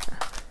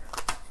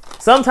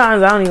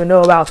sometimes I don't even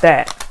know about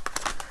that.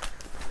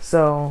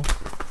 So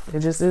it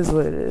just is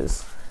what it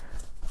is.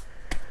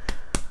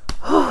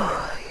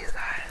 Oh, you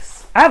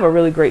guys, I have a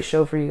really great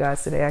show for you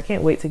guys today. I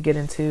can't wait to get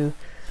into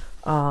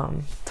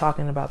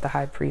talking about the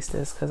High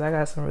Priestess, because I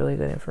got some really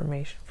good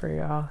information for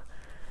y'all.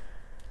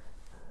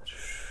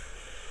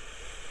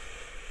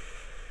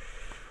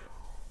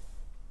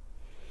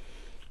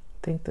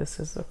 I think this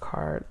is the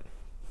card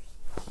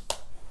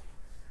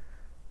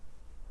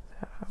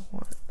that I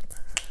want.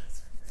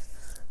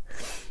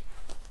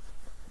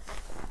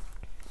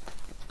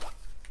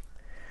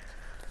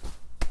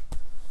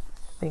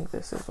 I think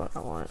this is what I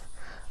want.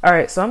 All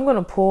right, so I'm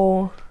gonna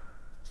pull.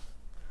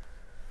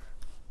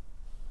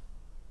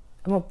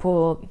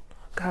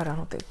 God, I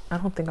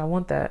don't think I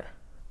want that.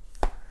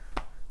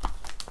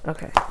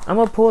 Okay, I'm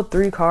gonna pull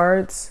 3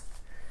 cards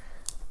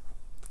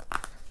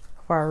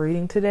for our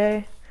reading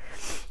today.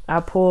 I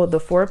pulled the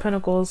 4 of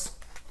Pentacles.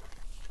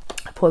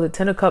 I pulled the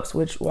 10 of Cups,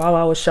 which while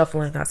I was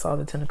shuffling, I saw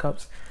the 10 of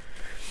Cups.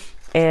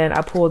 And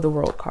I pulled the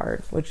World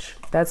card, which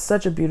that's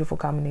such a beautiful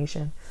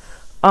combination.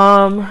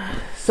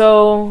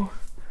 So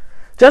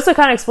just to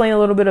kind of explain a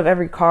little bit of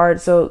every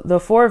card. So the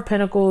 4 of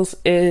Pentacles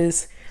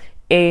is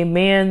a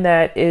man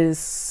that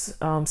is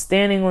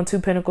standing on 2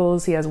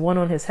 pentacles. He has one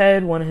on his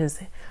head, one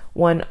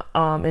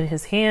in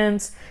his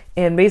hands,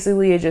 and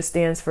basically it just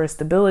stands for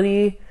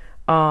stability.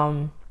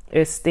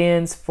 It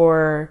stands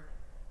for,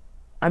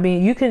 I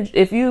mean, you can,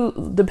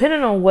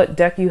 depending on what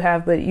deck you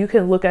have, but you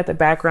can look at the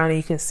background and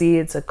you can see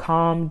it's a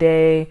calm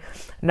day,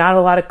 not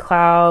a lot of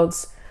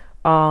clouds.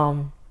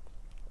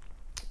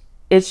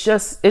 It's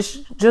just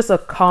a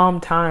calm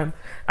time.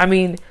 I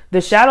mean, the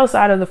shadow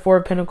side of the 4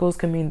 of Pentacles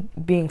can mean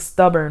being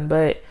stubborn,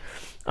 but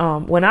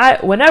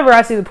whenever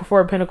I see the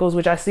 4 of Pentacles,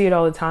 which I see it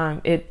all the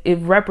time, it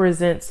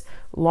represents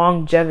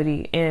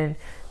longevity. And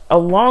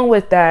along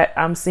with that,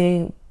 I'm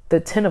seeing the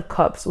 10 of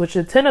Cups, which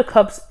the 10 of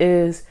Cups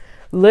is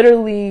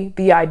literally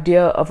the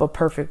idea of a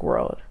perfect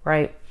world,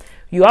 right?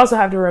 You also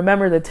have to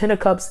remember the 10 of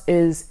Cups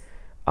is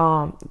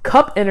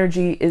cup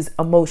energy is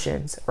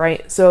emotions,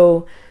 right?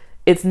 So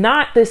it's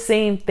not the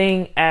same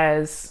thing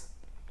as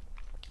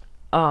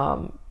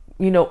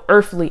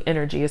earthly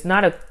energy. It's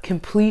not a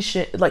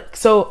completion. Like,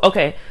 so,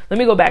 okay, let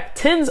me go back.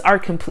 10s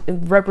are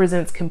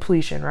represents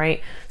completion,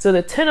 right? So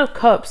the 10 of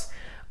Cups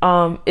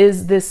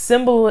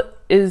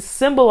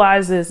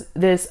symbolizes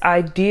this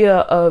idea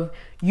of,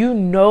 you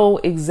know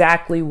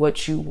exactly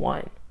what you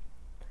want,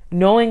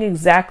 knowing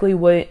exactly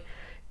what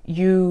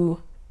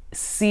you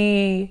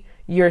see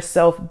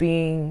yourself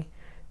being,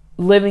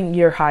 living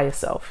your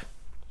highest self,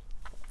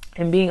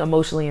 and being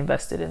emotionally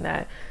invested in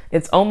that.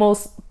 It's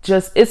almost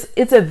just,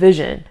 it's a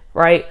vision,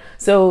 right?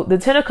 So the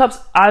 10 of Cups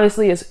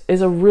obviously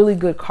is a really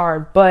good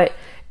card, but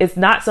it's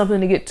not something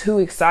to get too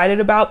excited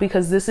about,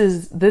 because this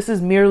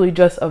is merely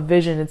just a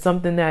vision. It's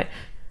something that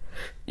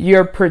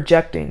you're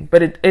projecting,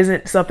 but it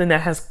isn't something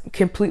that has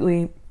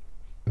completely,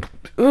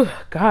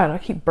 God, I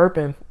keep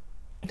burping.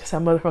 It's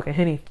that motherfucking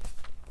Henny.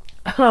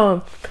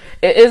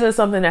 It isn't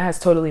something that has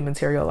totally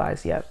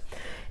materialized yet.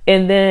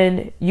 And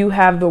then you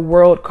have the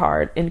World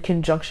card in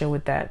conjunction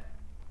with that.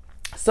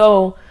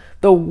 So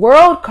the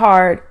World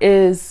card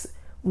is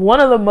one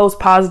of the most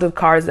positive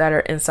cards that are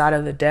inside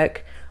of the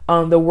deck.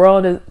 The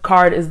World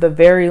card is the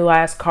very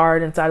last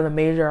card inside of the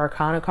Major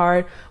Arcana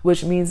card,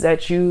 which means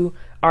that you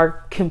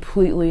are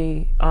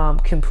completely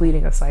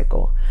completing a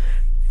cycle.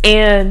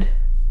 And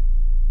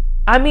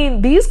I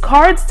mean, these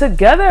cards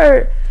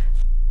together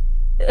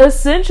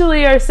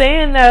essentially are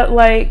saying that,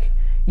 like,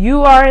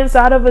 You are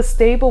inside of a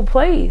stable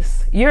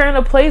place. You're in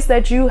a place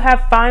that you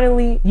have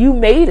you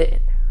made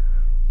it,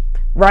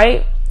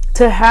 right?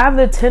 To have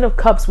the 10 of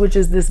Cups, which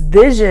is this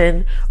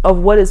vision of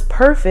what is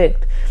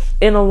perfect,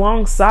 and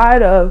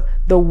alongside of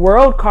the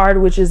World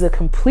card, which is a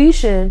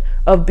completion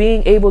of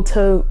being able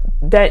to,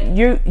 that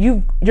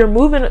you're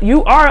moving,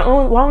 you are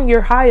along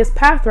your highest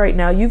path right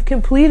now. You've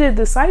completed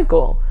the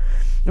cycle,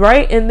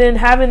 right? And then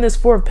having this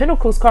 4 of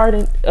Pentacles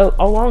card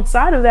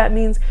alongside of that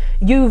means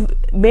you've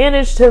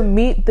managed to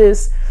meet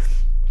this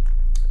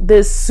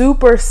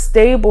super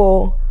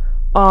stable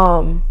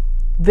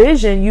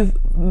vision. You've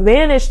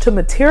managed to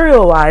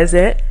materialize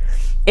it,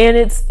 and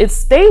it's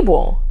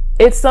stable.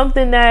 It's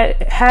something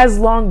that has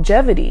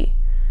longevity.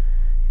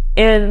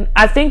 And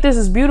I think this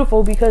is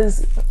beautiful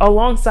because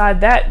alongside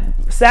that,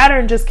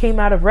 Saturn just came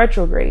out of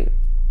retrograde.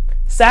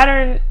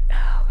 Saturn,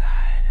 oh God,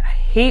 I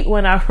hate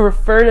when I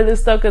refer to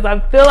this stuff because I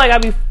feel like I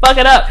be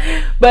fucking up.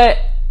 But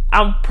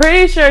I'm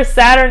pretty sure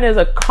Saturn is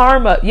a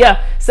karma.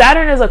 Yeah,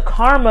 Saturn is a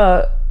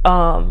karma,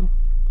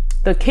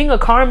 the king of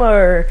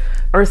karma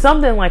or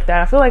something like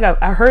that. I feel like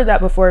I heard that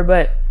before,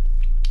 but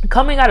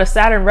coming out of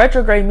Saturn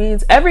retrograde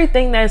means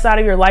everything that's out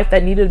of your life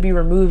that needed to be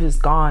removed is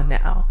gone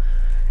now.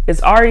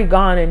 It's already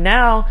gone, and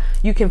now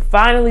you can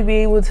finally be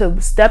able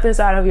to step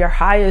inside of your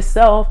highest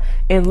self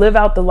and live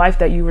out the life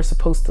that you were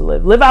supposed to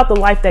live. Live out the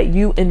life that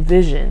you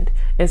envisioned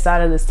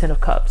inside of this 10 of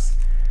Cups.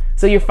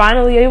 So you're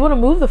finally able to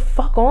move the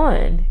fuck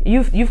on.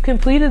 You've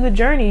completed the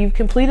journey. You've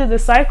completed the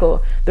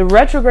cycle. The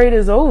retrograde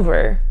is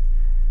over.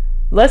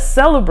 Let's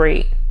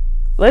celebrate.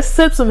 Let's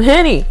sip some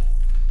Henny.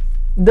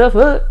 The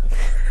fuck?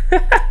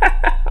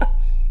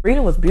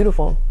 Reading was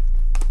beautiful.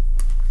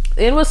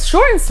 It was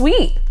short and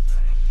sweet.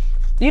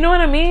 You know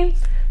what I mean?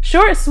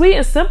 Short, sweet,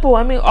 and simple.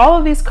 I mean, all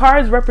of these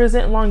cards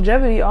represent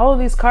longevity. All of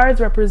these cards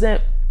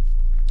represent,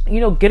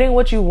 getting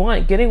what you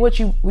want, getting what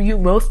you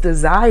most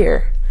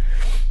desire.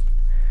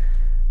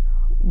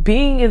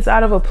 Being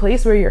inside of a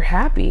place where you're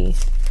happy,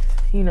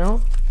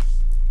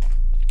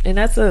 And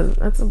that's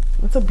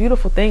a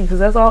beautiful thing, because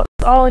that's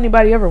all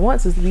anybody ever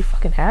wants is to be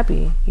fucking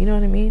happy. You know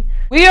what I mean?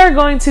 We are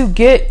going to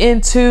get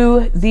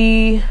into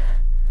the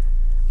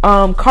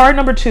card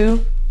number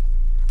 2,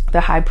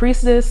 the High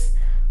Priestess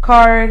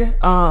card.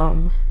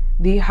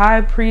 The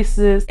High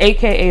Priestess,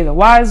 aka the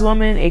Wise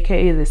Woman,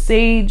 aka the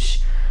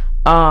Sage,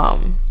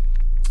 the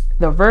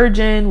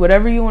Virgin,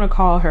 whatever you want to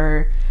call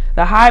her.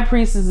 The High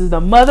Priestess is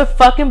the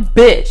motherfucking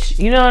bitch.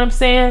 You know what I'm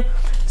saying?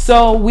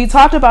 So we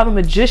talked about the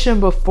Magician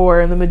before,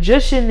 and the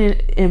Magician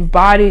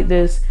embodied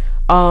this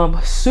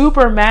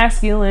super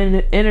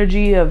masculine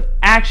energy of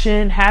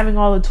action, having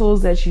all the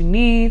tools that you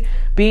need,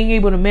 being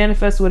able to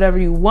manifest whatever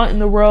you want in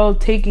the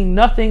world, taking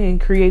nothing and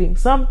creating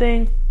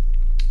something.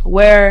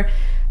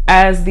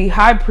 Whereas the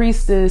High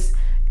Priestess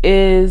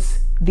is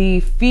the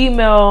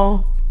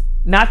feminine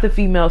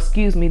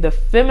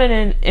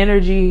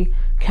energy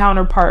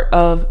counterpart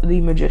of the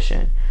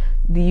Magician.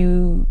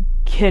 You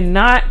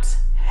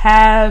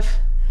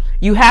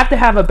have to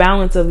have a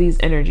balance of these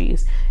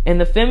energies,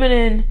 and the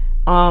feminine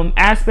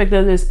aspect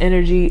of this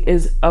energy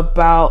is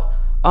about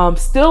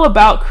still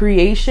about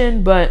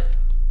creation, but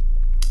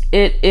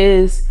it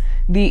is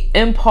the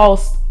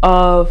impulse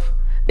of,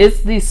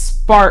 it's the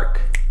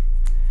spark.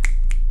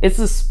 It's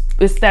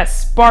that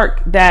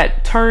spark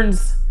that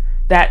turns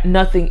that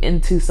nothing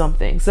into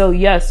something. So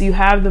yes, you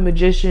have the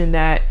Magician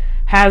that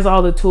has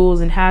all the tools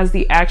and has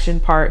the action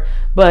part,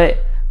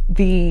 but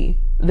the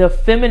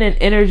feminine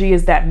energy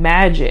is that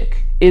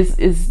magic,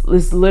 is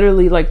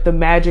literally like the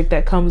magic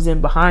that comes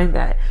in behind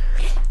that.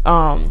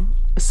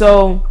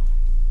 So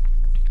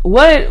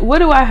what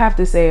do I have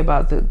to say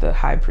about the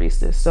High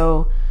Priestess?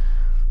 So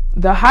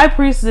the High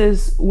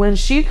Priestess, when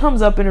she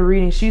comes up in a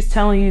reading, she's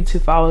telling you to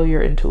follow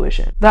your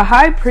intuition. The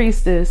High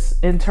Priestess,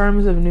 in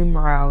terms of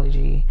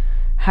numerology,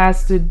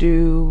 has to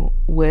do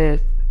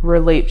with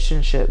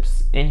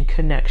relationships and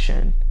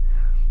connection.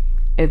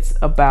 It's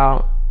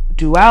about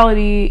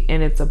duality,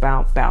 and it's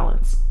about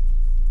balance,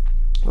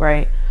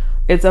 right?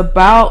 It's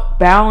about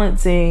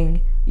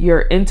balancing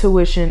your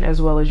intuition as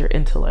well as your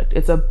intellect.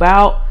 It's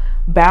about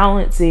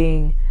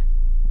balancing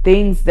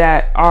things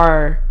that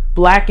are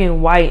black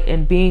and white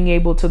and being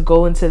able to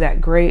go into that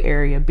gray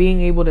area,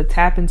 being able to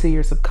tap into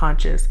your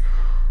subconscious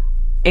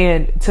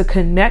and to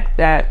connect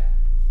that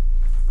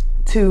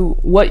to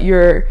what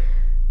you're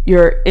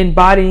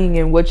embodying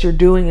and what you're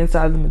doing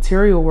inside the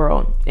material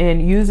world,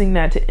 and using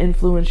that to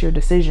influence your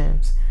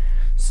decisions.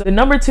 So the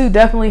number 2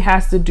 definitely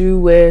has to do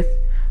with,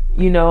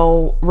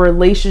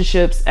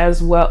 relationships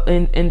as well,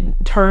 in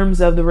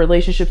terms of the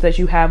relationships that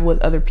you have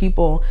with other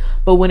people.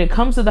 But when it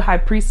comes to the High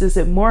Priestess,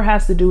 it more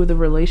has to do with the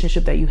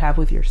relationship that you have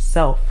with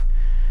yourself,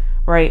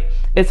 right?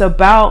 It's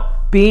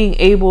about being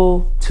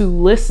able to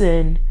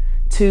listen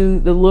to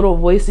the little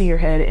voice in your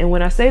head. And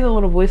when I say the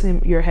little voice in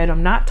your head,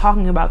 I'm not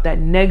talking about that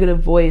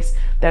negative voice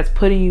that's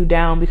putting you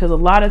down, because a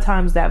lot of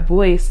times that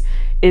voice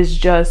is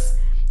just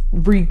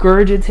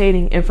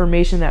regurgitating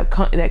information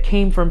that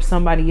came from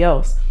somebody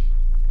else.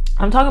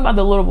 I'm talking about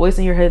the little voice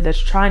in your head that's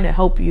trying to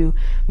help you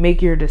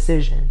make your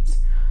decisions,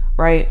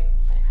 right?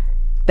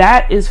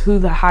 That is who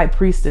the high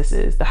priestess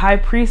is. The high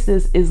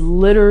priestess is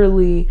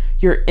literally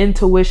your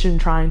intuition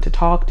trying to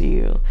talk to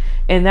you.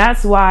 And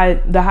that's why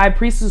the high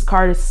priestess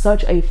card is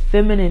such a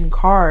feminine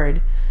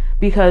card,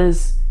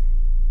 because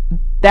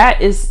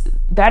that is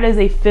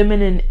a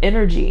feminine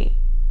energy.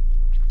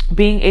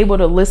 Being able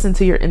to listen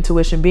to your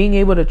intuition, being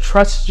able to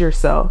trust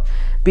yourself,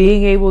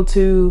 being able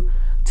to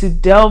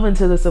delve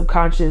into the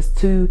subconscious,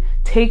 to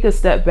take a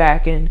step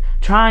back and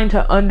trying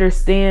to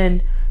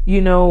understand,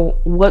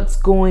 what's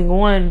going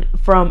on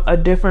from a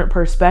different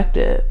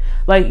perspective.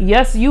 Like,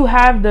 yes, you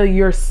have the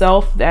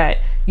yourself that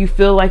you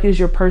feel like is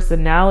your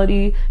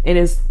personality and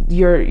is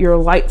your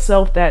light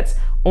self that's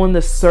on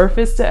the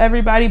surface to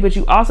everybody, but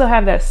you also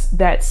have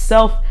that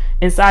self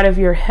inside of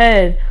your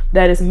head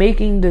that is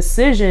making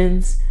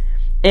decisions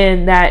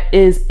and that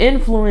is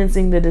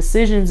influencing the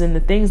decisions and the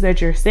things that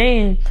you're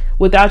saying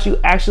without you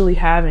actually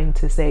having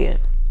to say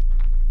it.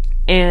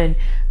 And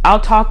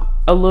I'll talk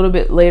a little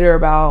bit later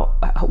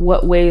about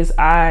what ways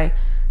I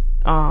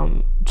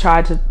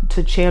try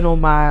to channel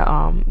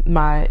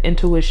my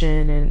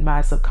intuition and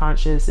my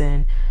subconscious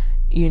and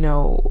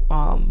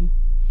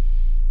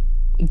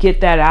get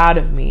that out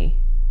of me,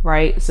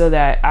 right? So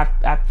that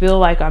I feel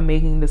like I'm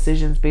making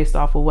decisions based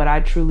off of what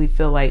I truly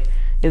feel like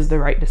is the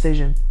right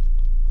decision.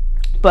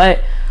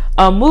 But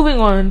moving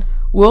on,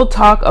 we'll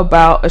talk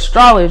about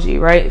astrology,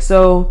 right?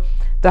 So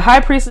the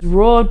high priestess is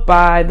ruled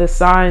by the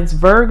signs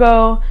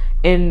Virgo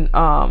and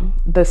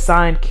the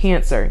sign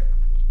Cancer.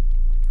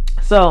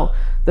 So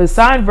the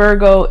sign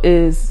Virgo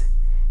is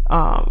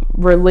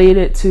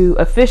related to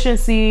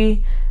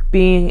efficiency,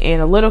 being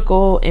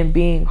analytical, and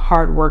being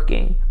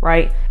hardworking,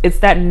 right? It's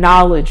that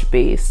knowledge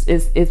base.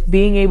 It's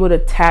being able to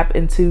tap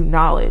into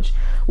knowledge.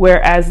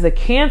 Whereas the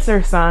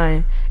Cancer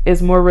sign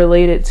is more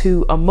related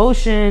to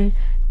emotion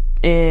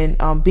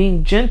and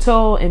being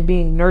gentle and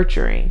being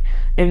nurturing.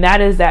 And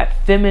that is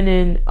that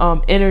feminine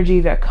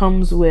energy that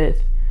comes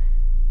with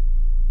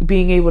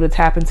being able to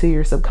tap into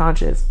your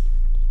subconscious.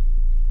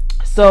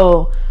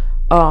 So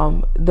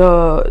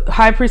the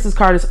high priestess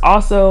card is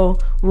also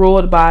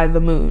ruled by the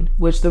moon,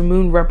 which the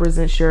moon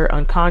represents your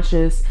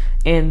unconscious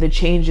and the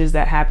changes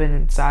that happen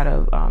inside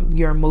of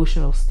your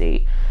emotional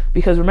state.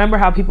 Because remember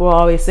how people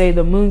always say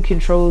the moon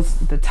controls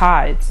the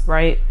tides,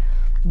 right?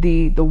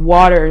 The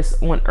waters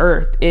on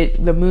earth.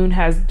 The moon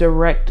has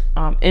direct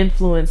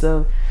influence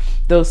of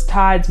those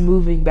tides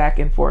moving back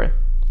and forth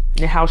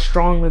and how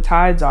strong the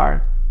tides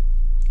are.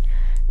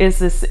 It's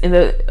this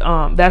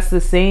that's the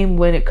same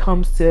when it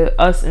comes to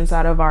us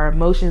inside of our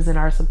emotions and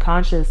our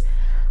subconscious.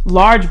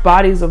 Large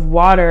bodies of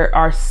water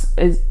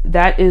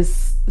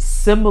is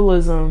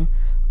symbolism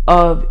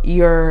of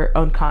your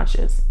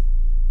unconscious.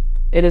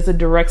 It is a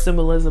direct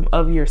symbolism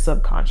of your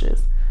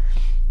subconscious.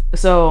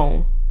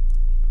 So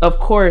of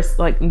course,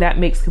 like, that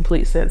makes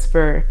complete sense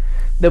for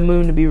the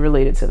moon to be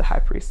related to the high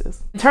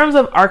priestess. In terms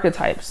of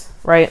archetypes,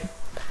 right?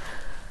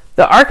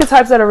 The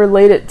archetypes that are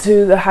related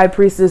to the high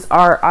priestess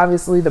are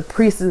obviously the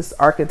priestess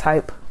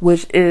archetype,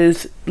 which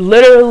is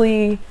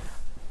literally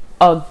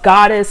a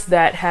goddess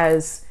that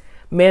has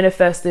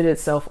manifested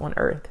itself on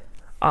earth.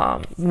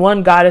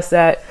 One goddess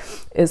that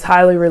is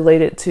highly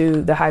related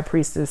to the high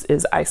priestess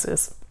is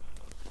Isis.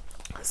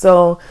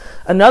 So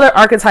another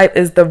archetype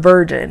is the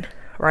virgin,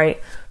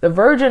 right? The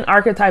virgin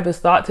archetype is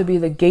thought to be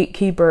the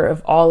gatekeeper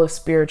of all of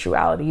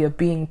spirituality, of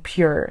being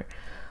pure.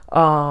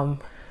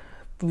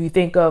 You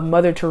think of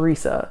Mother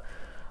Teresa,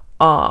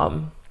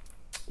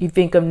 you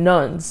think of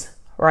nuns,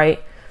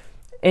 right?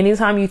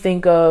 Anytime you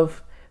think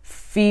of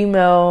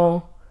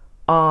female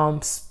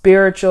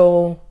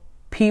spiritual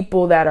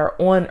people that are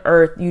on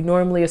earth, you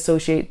normally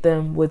associate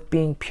them with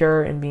being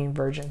pure and being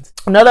virgins.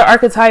 Another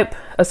archetype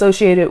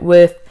associated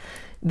with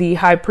the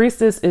high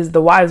priestess is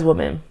the wise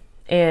woman.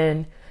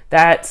 And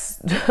that's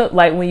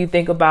like when you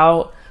think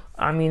about,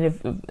 I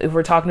mean, if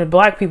we're talking to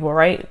Black people,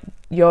 right?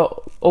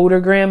 Your older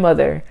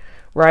grandmother,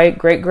 right?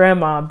 Great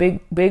grandma,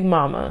 big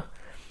mama.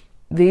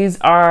 These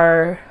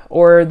are,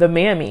 or the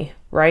mammy,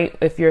 right?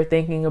 If you're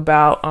thinking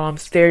about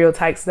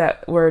stereotypes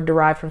that were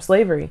derived from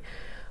slavery.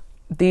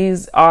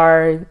 These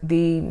are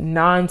the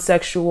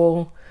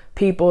non-sexual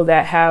people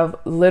that have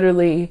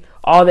literally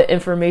all the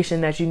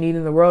information that you need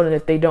in the world. And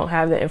if they don't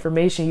have the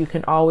information, you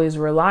can always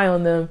rely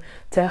on them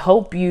to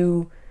help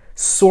you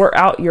sort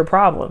out your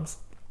problems.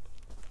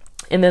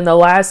 And then the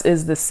last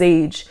is the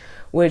sage,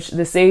 which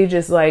the sage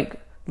is like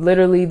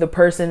literally the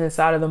person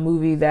inside of the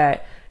movie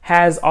that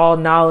has all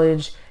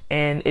knowledge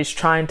and is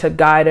trying to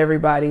guide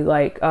everybody,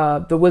 like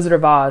the Wizard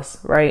of Oz,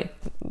 right?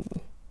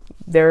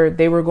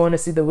 They were going to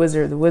see the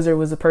wizard. The wizard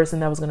was the person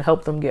that was going to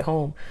help them get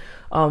home.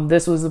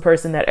 This was the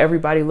person that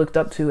everybody looked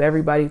up to.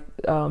 Everybody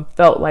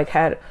felt like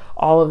had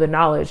all of the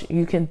knowledge.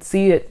 You can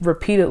see it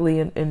repeatedly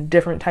in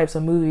different types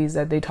of movies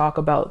that they talk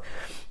about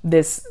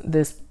this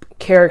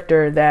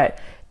character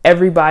that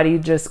everybody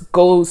just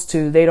goes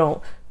to. They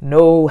don't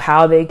know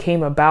how they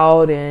came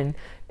about and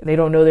they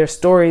don't know their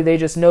story. They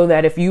just know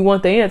that if you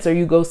want the answer,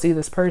 you go see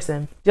this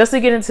person. Just to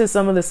get into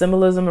some of the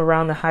symbolism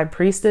around the high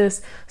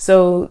priestess.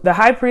 So the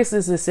high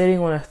priestess is sitting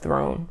on a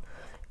throne,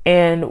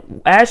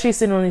 And as she's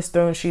sitting on this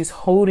throne, she's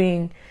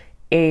holding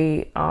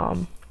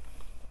something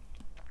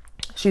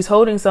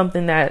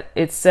that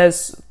it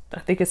says, I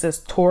think it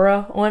says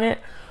Torah on it.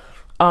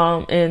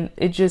 And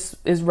it just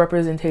is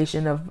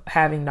representation of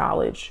having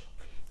knowledge.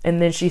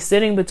 And then she's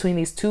sitting between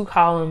these two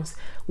columns.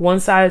 One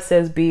side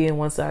says B and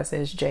one side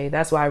says J.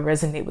 That's why I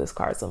resonate with this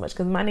card so much,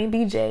 because my name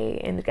BJ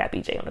and it got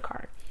BJ on the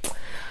card.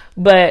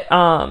 But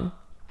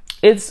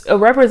it's a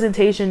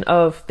representation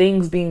of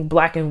things being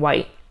black and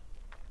white.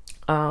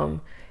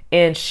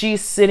 And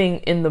she's sitting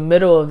in the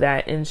middle of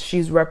that, and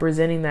she's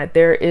representing that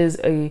there's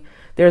a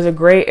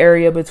gray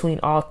area between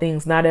all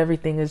things. Not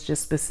everything is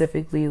just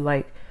specifically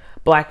like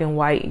black and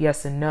white,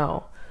 yes and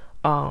no.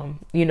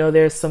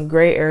 There's some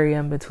gray area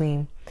in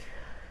between.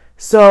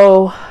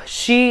 So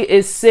she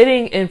is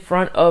sitting in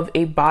front of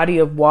a body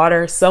of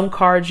water. Some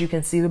cards you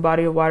can see the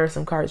body of water,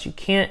 some cards you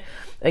can't.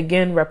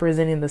 Again,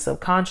 representing the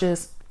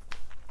subconscious.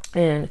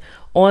 And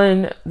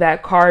on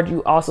that card,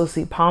 you also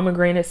see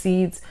pomegranate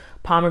seeds.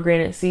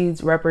 Pomegranate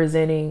seeds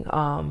representing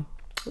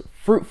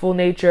fruitful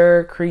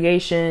nature,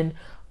 creation,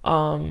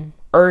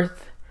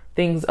 earth,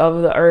 things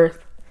of the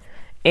earth.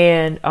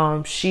 And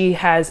she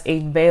has a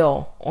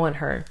veil on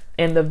her.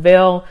 And the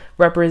veil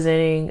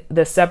representing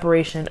the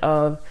separation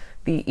of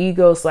the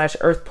ego /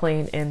 earth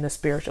plane and the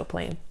spiritual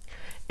plane.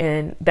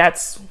 And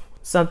that's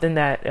something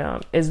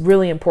that is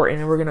really important.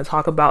 And we're going to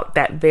talk about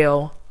that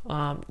veil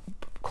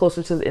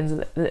closer to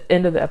the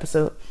end of the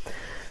episode.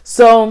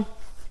 So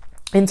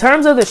in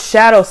terms of the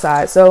shadow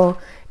side, so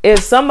if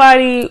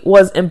somebody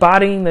was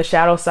embodying the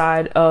shadow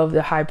side of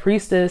the high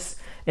priestess,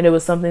 and it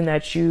was something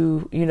that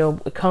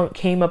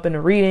came up in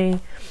a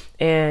reading,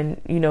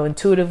 and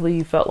intuitively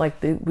you felt like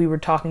we were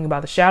talking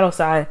about the shadow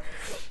side,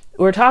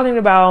 we're talking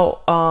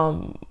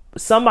about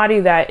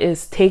somebody that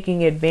is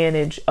taking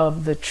advantage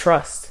of the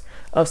trust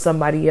of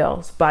somebody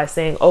else by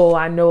saying, oh,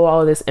 I know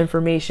all this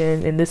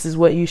information and this is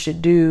what you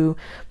should do,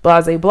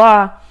 blah, blah,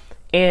 blah.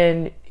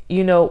 And,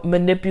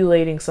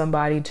 manipulating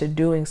somebody to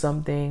doing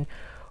something,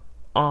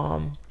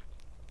 and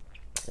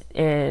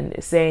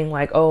saying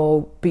like,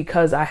 oh,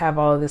 because I have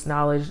all of this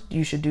knowledge,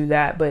 you should do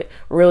that. But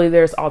really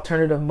there's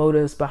alternative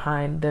motives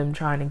behind them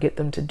trying to get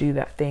them to do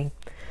that thing.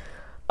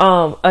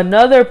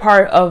 Another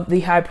part of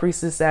the high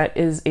priestess that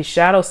is a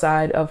shadow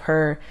side of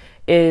her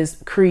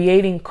is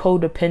creating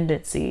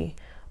codependency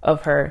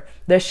of her.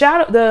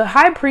 The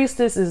high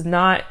priestess is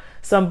not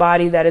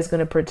somebody that is going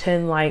to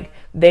pretend like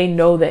they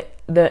know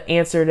the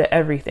answer to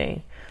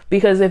everything.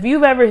 Because if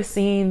you've ever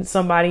seen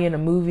somebody in a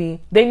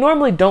movie, they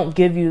normally don't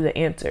give you the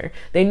answer.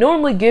 They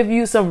normally give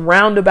you some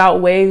roundabout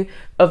way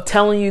of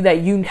telling you that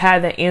you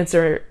had the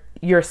answer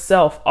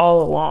yourself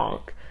all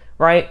along,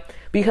 right?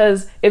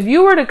 Because if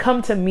you were to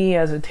come to me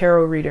as a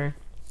tarot reader,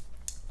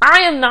 I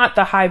am not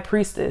the high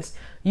priestess.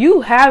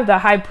 You have the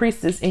high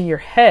priestess in your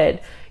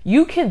head.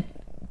 You can,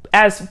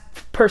 as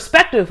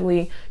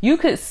perspectively, you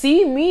could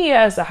see me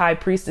as a high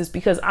priestess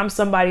because I'm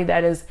somebody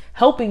that is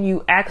helping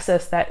you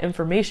access that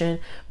information.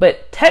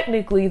 But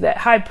technically that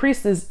high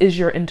priestess is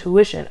your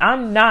intuition.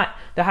 I'm not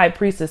the high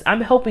priestess.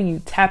 I'm helping you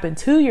tap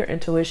into your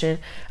intuition.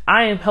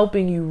 I am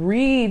helping you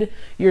read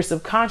your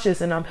subconscious,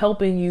 and I'm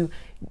helping you,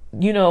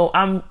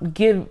 I'm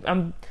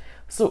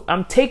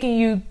taking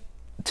you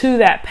to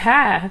that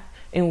path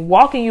and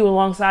walking you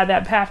alongside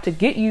that path to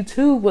get you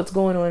to what's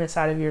going on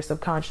inside of your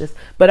subconscious.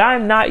 But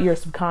I'm not your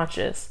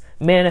subconscious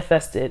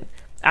manifested.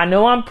 I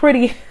know I'm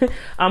pretty,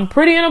 I'm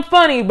pretty and I'm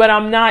funny, but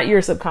I'm not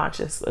your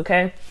subconscious.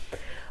 Okay.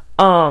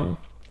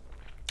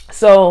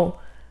 So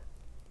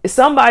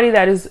somebody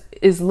that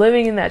is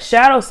living in that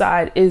shadow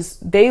side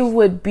they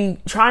would be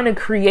trying to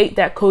create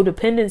that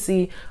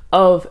codependency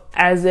of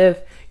as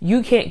if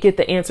you can't get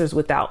the answers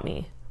without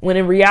me. When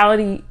in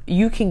reality,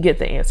 you can get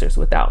the answers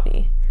without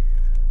me.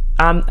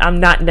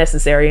 I'm not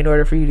necessary in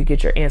order for you to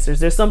get your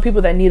answers. There's some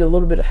people that need a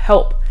little bit of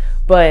help,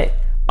 but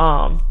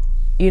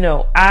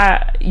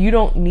you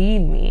don't need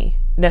me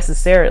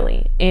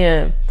necessarily.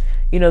 And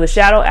the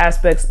shadow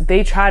aspects,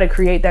 they try to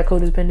create that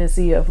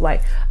codependency of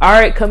like, all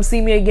right, come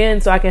see me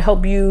again so I can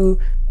help you.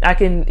 I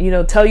can,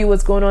 tell you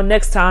what's going on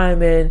next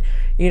time, and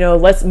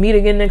let's meet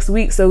again next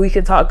week so we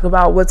can talk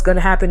about what's going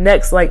to happen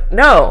next. Like,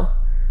 no,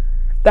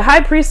 the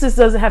high priestess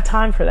doesn't have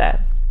time for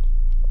that,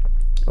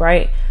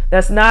 right?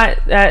 That's not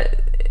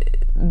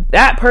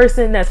that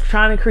person that's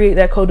trying to create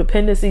that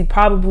codependency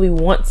probably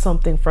wants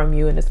something from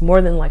you, and it's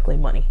more than likely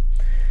money.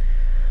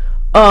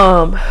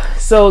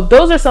 So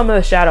those are some of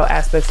the shadow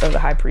aspects of the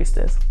high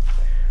priestess.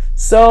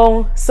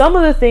 So some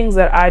of the things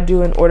that I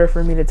do in order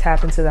for me to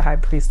tap into the high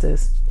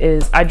priestess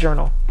is I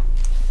journal.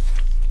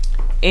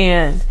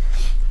 And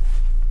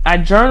I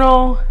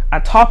journal, I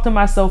talk to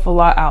myself a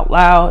lot out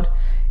loud,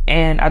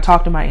 and I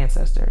talk to my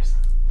ancestors.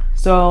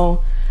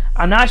 So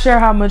I'm not sure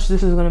how much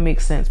this is going to make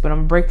sense, but I'm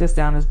going to break this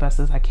down as best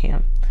as I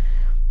can.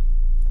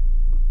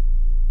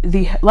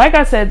 Like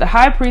I said, the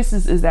high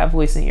priestess is that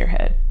voice in your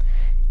head.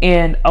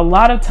 And a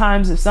lot of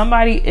times if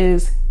somebody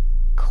is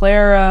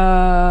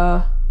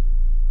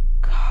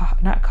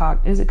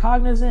is it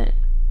cognizant?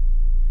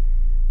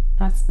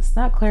 It's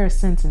not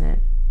clairsentient.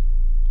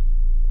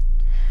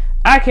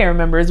 I can't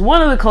remember. It's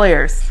one of the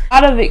Claires.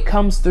 A lot of it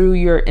comes through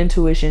your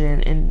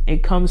intuition, and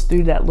it comes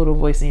through that little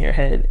voice in your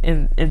head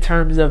in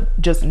terms of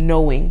just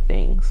knowing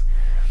things.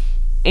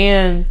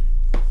 And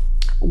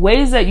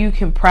ways that you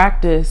can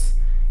practice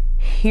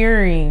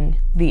hearing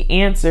the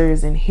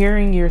answers and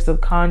hearing your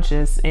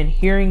subconscious and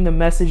hearing the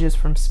messages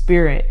from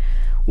spirit.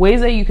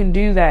 Ways that you can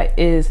do that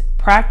is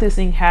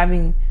practicing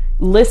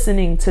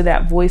listening to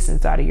that voice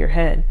inside of your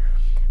head.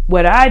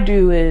 What I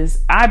do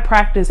is I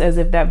practice as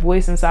if that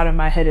voice inside of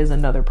my head is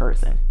another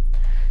person.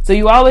 So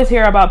you always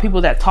hear about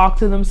people that talk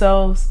to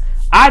themselves.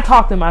 I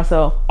talk to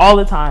myself all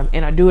the time,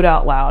 and I do it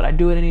out loud. I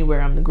do it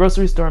anywhere. I'm in the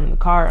grocery store, I'm in the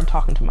car, I'm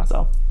talking to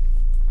myself.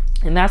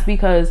 And that's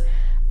because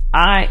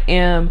I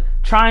am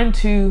trying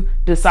to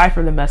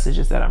decipher the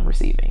messages that I'm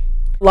receiving.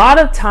 A lot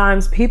of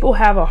times people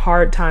have a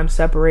hard time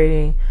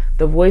separating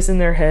the voice in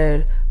their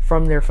head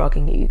from their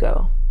fucking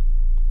ego.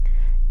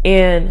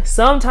 And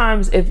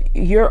sometimes if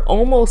you're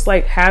almost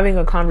like having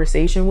a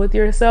conversation with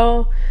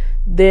yourself,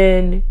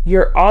 then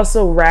you're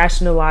also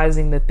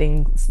rationalizing the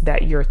things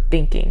that you're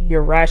thinking.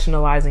 You're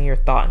rationalizing your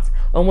thoughts,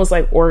 almost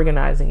like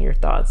organizing your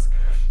thoughts,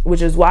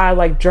 which is why I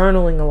like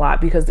journaling a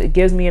lot, because it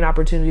gives me an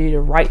opportunity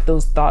to write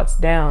those thoughts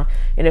down.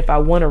 And if I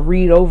want to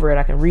read over it,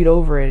 I can read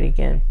over it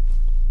again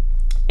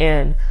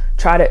and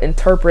try to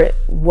interpret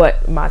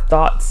what my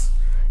thoughts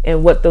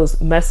and what those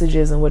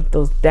messages and what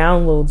those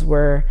downloads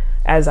were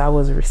as I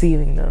was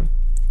receiving them.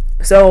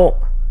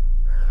 So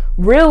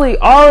really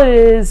all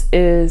it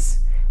is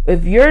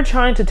if you're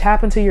trying to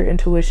tap into your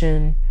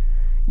intuition,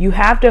 you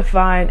have to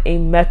find a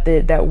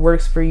method that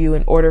works for you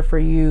in order for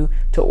you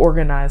to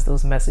organize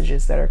those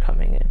messages that are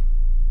coming in.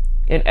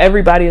 And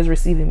everybody is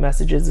receiving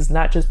messages. It's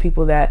not just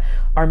people that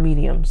are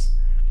mediums.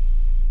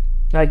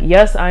 Like,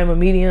 yes, I am a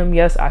medium.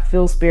 Yes, I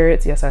feel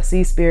spirits. Yes, I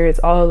see spirits,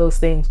 all of those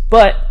things.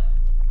 But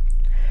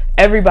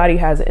everybody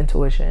has an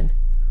intuition.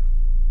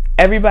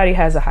 Everybody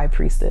has a high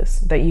priestess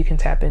that you can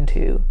tap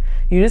into.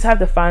 You just have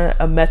to find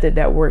a method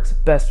that works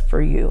best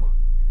for you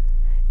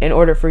in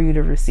order for you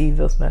to receive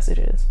those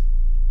messages.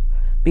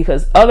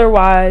 Because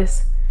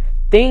otherwise,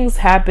 things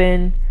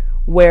happen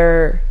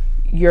where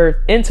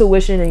your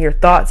intuition and your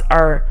thoughts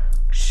are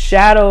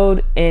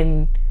shadowed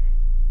and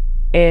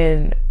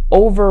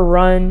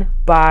overrun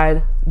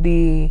by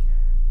the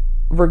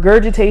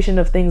regurgitation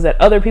of things that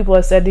other people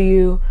have said to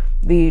you,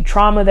 the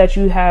trauma that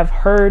you have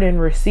heard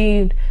and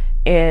received,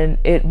 and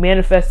it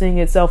manifesting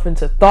itself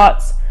into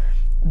thoughts,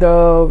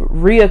 the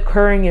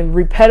reoccurring and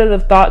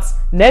repetitive thoughts,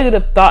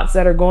 negative thoughts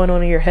that are going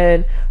on in your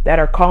head that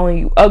are calling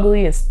you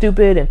ugly and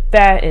stupid and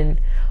fat and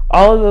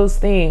all of those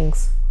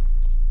things.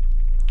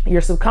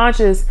 Your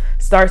subconscious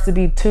starts to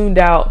be tuned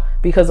out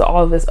because of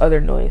all of this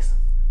other noise.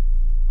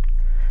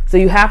 So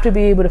you have to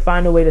be able to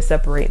find a way to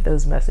separate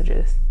those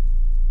messages.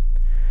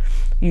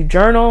 You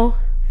journal,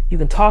 you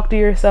can talk to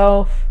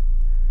yourself,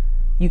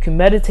 you can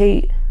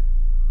meditate,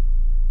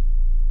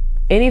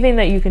 anything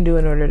that you can do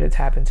in order to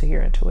tap into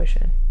your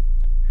intuition.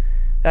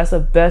 That's the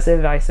best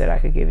advice that I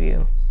could give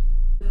you.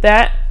 With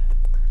that,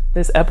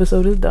 this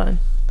episode is done.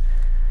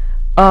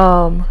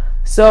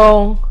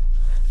 So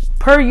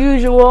per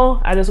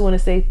usual, I just want to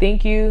say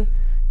thank you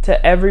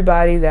to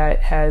everybody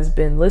that has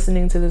been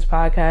listening to this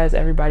podcast,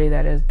 everybody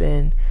that has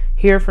been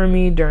here for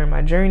me during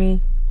my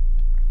journey.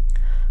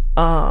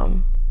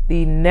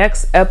 The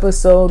next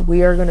episode,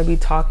 we are going to be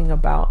talking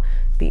about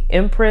the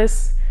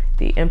Empress.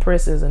 The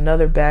Empress is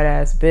another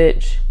badass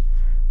bitch.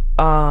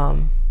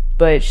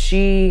 But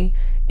she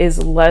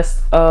is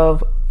less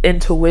of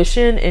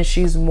intuition and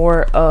she's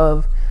more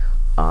of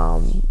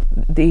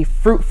the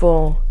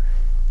fruitful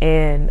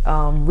and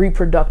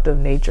reproductive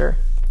nature.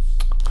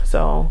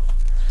 So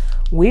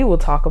we will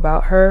talk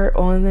about her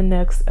on the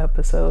next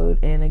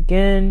episode. And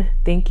again,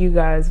 thank you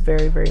guys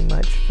very, very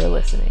much for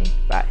listening.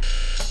 Bye.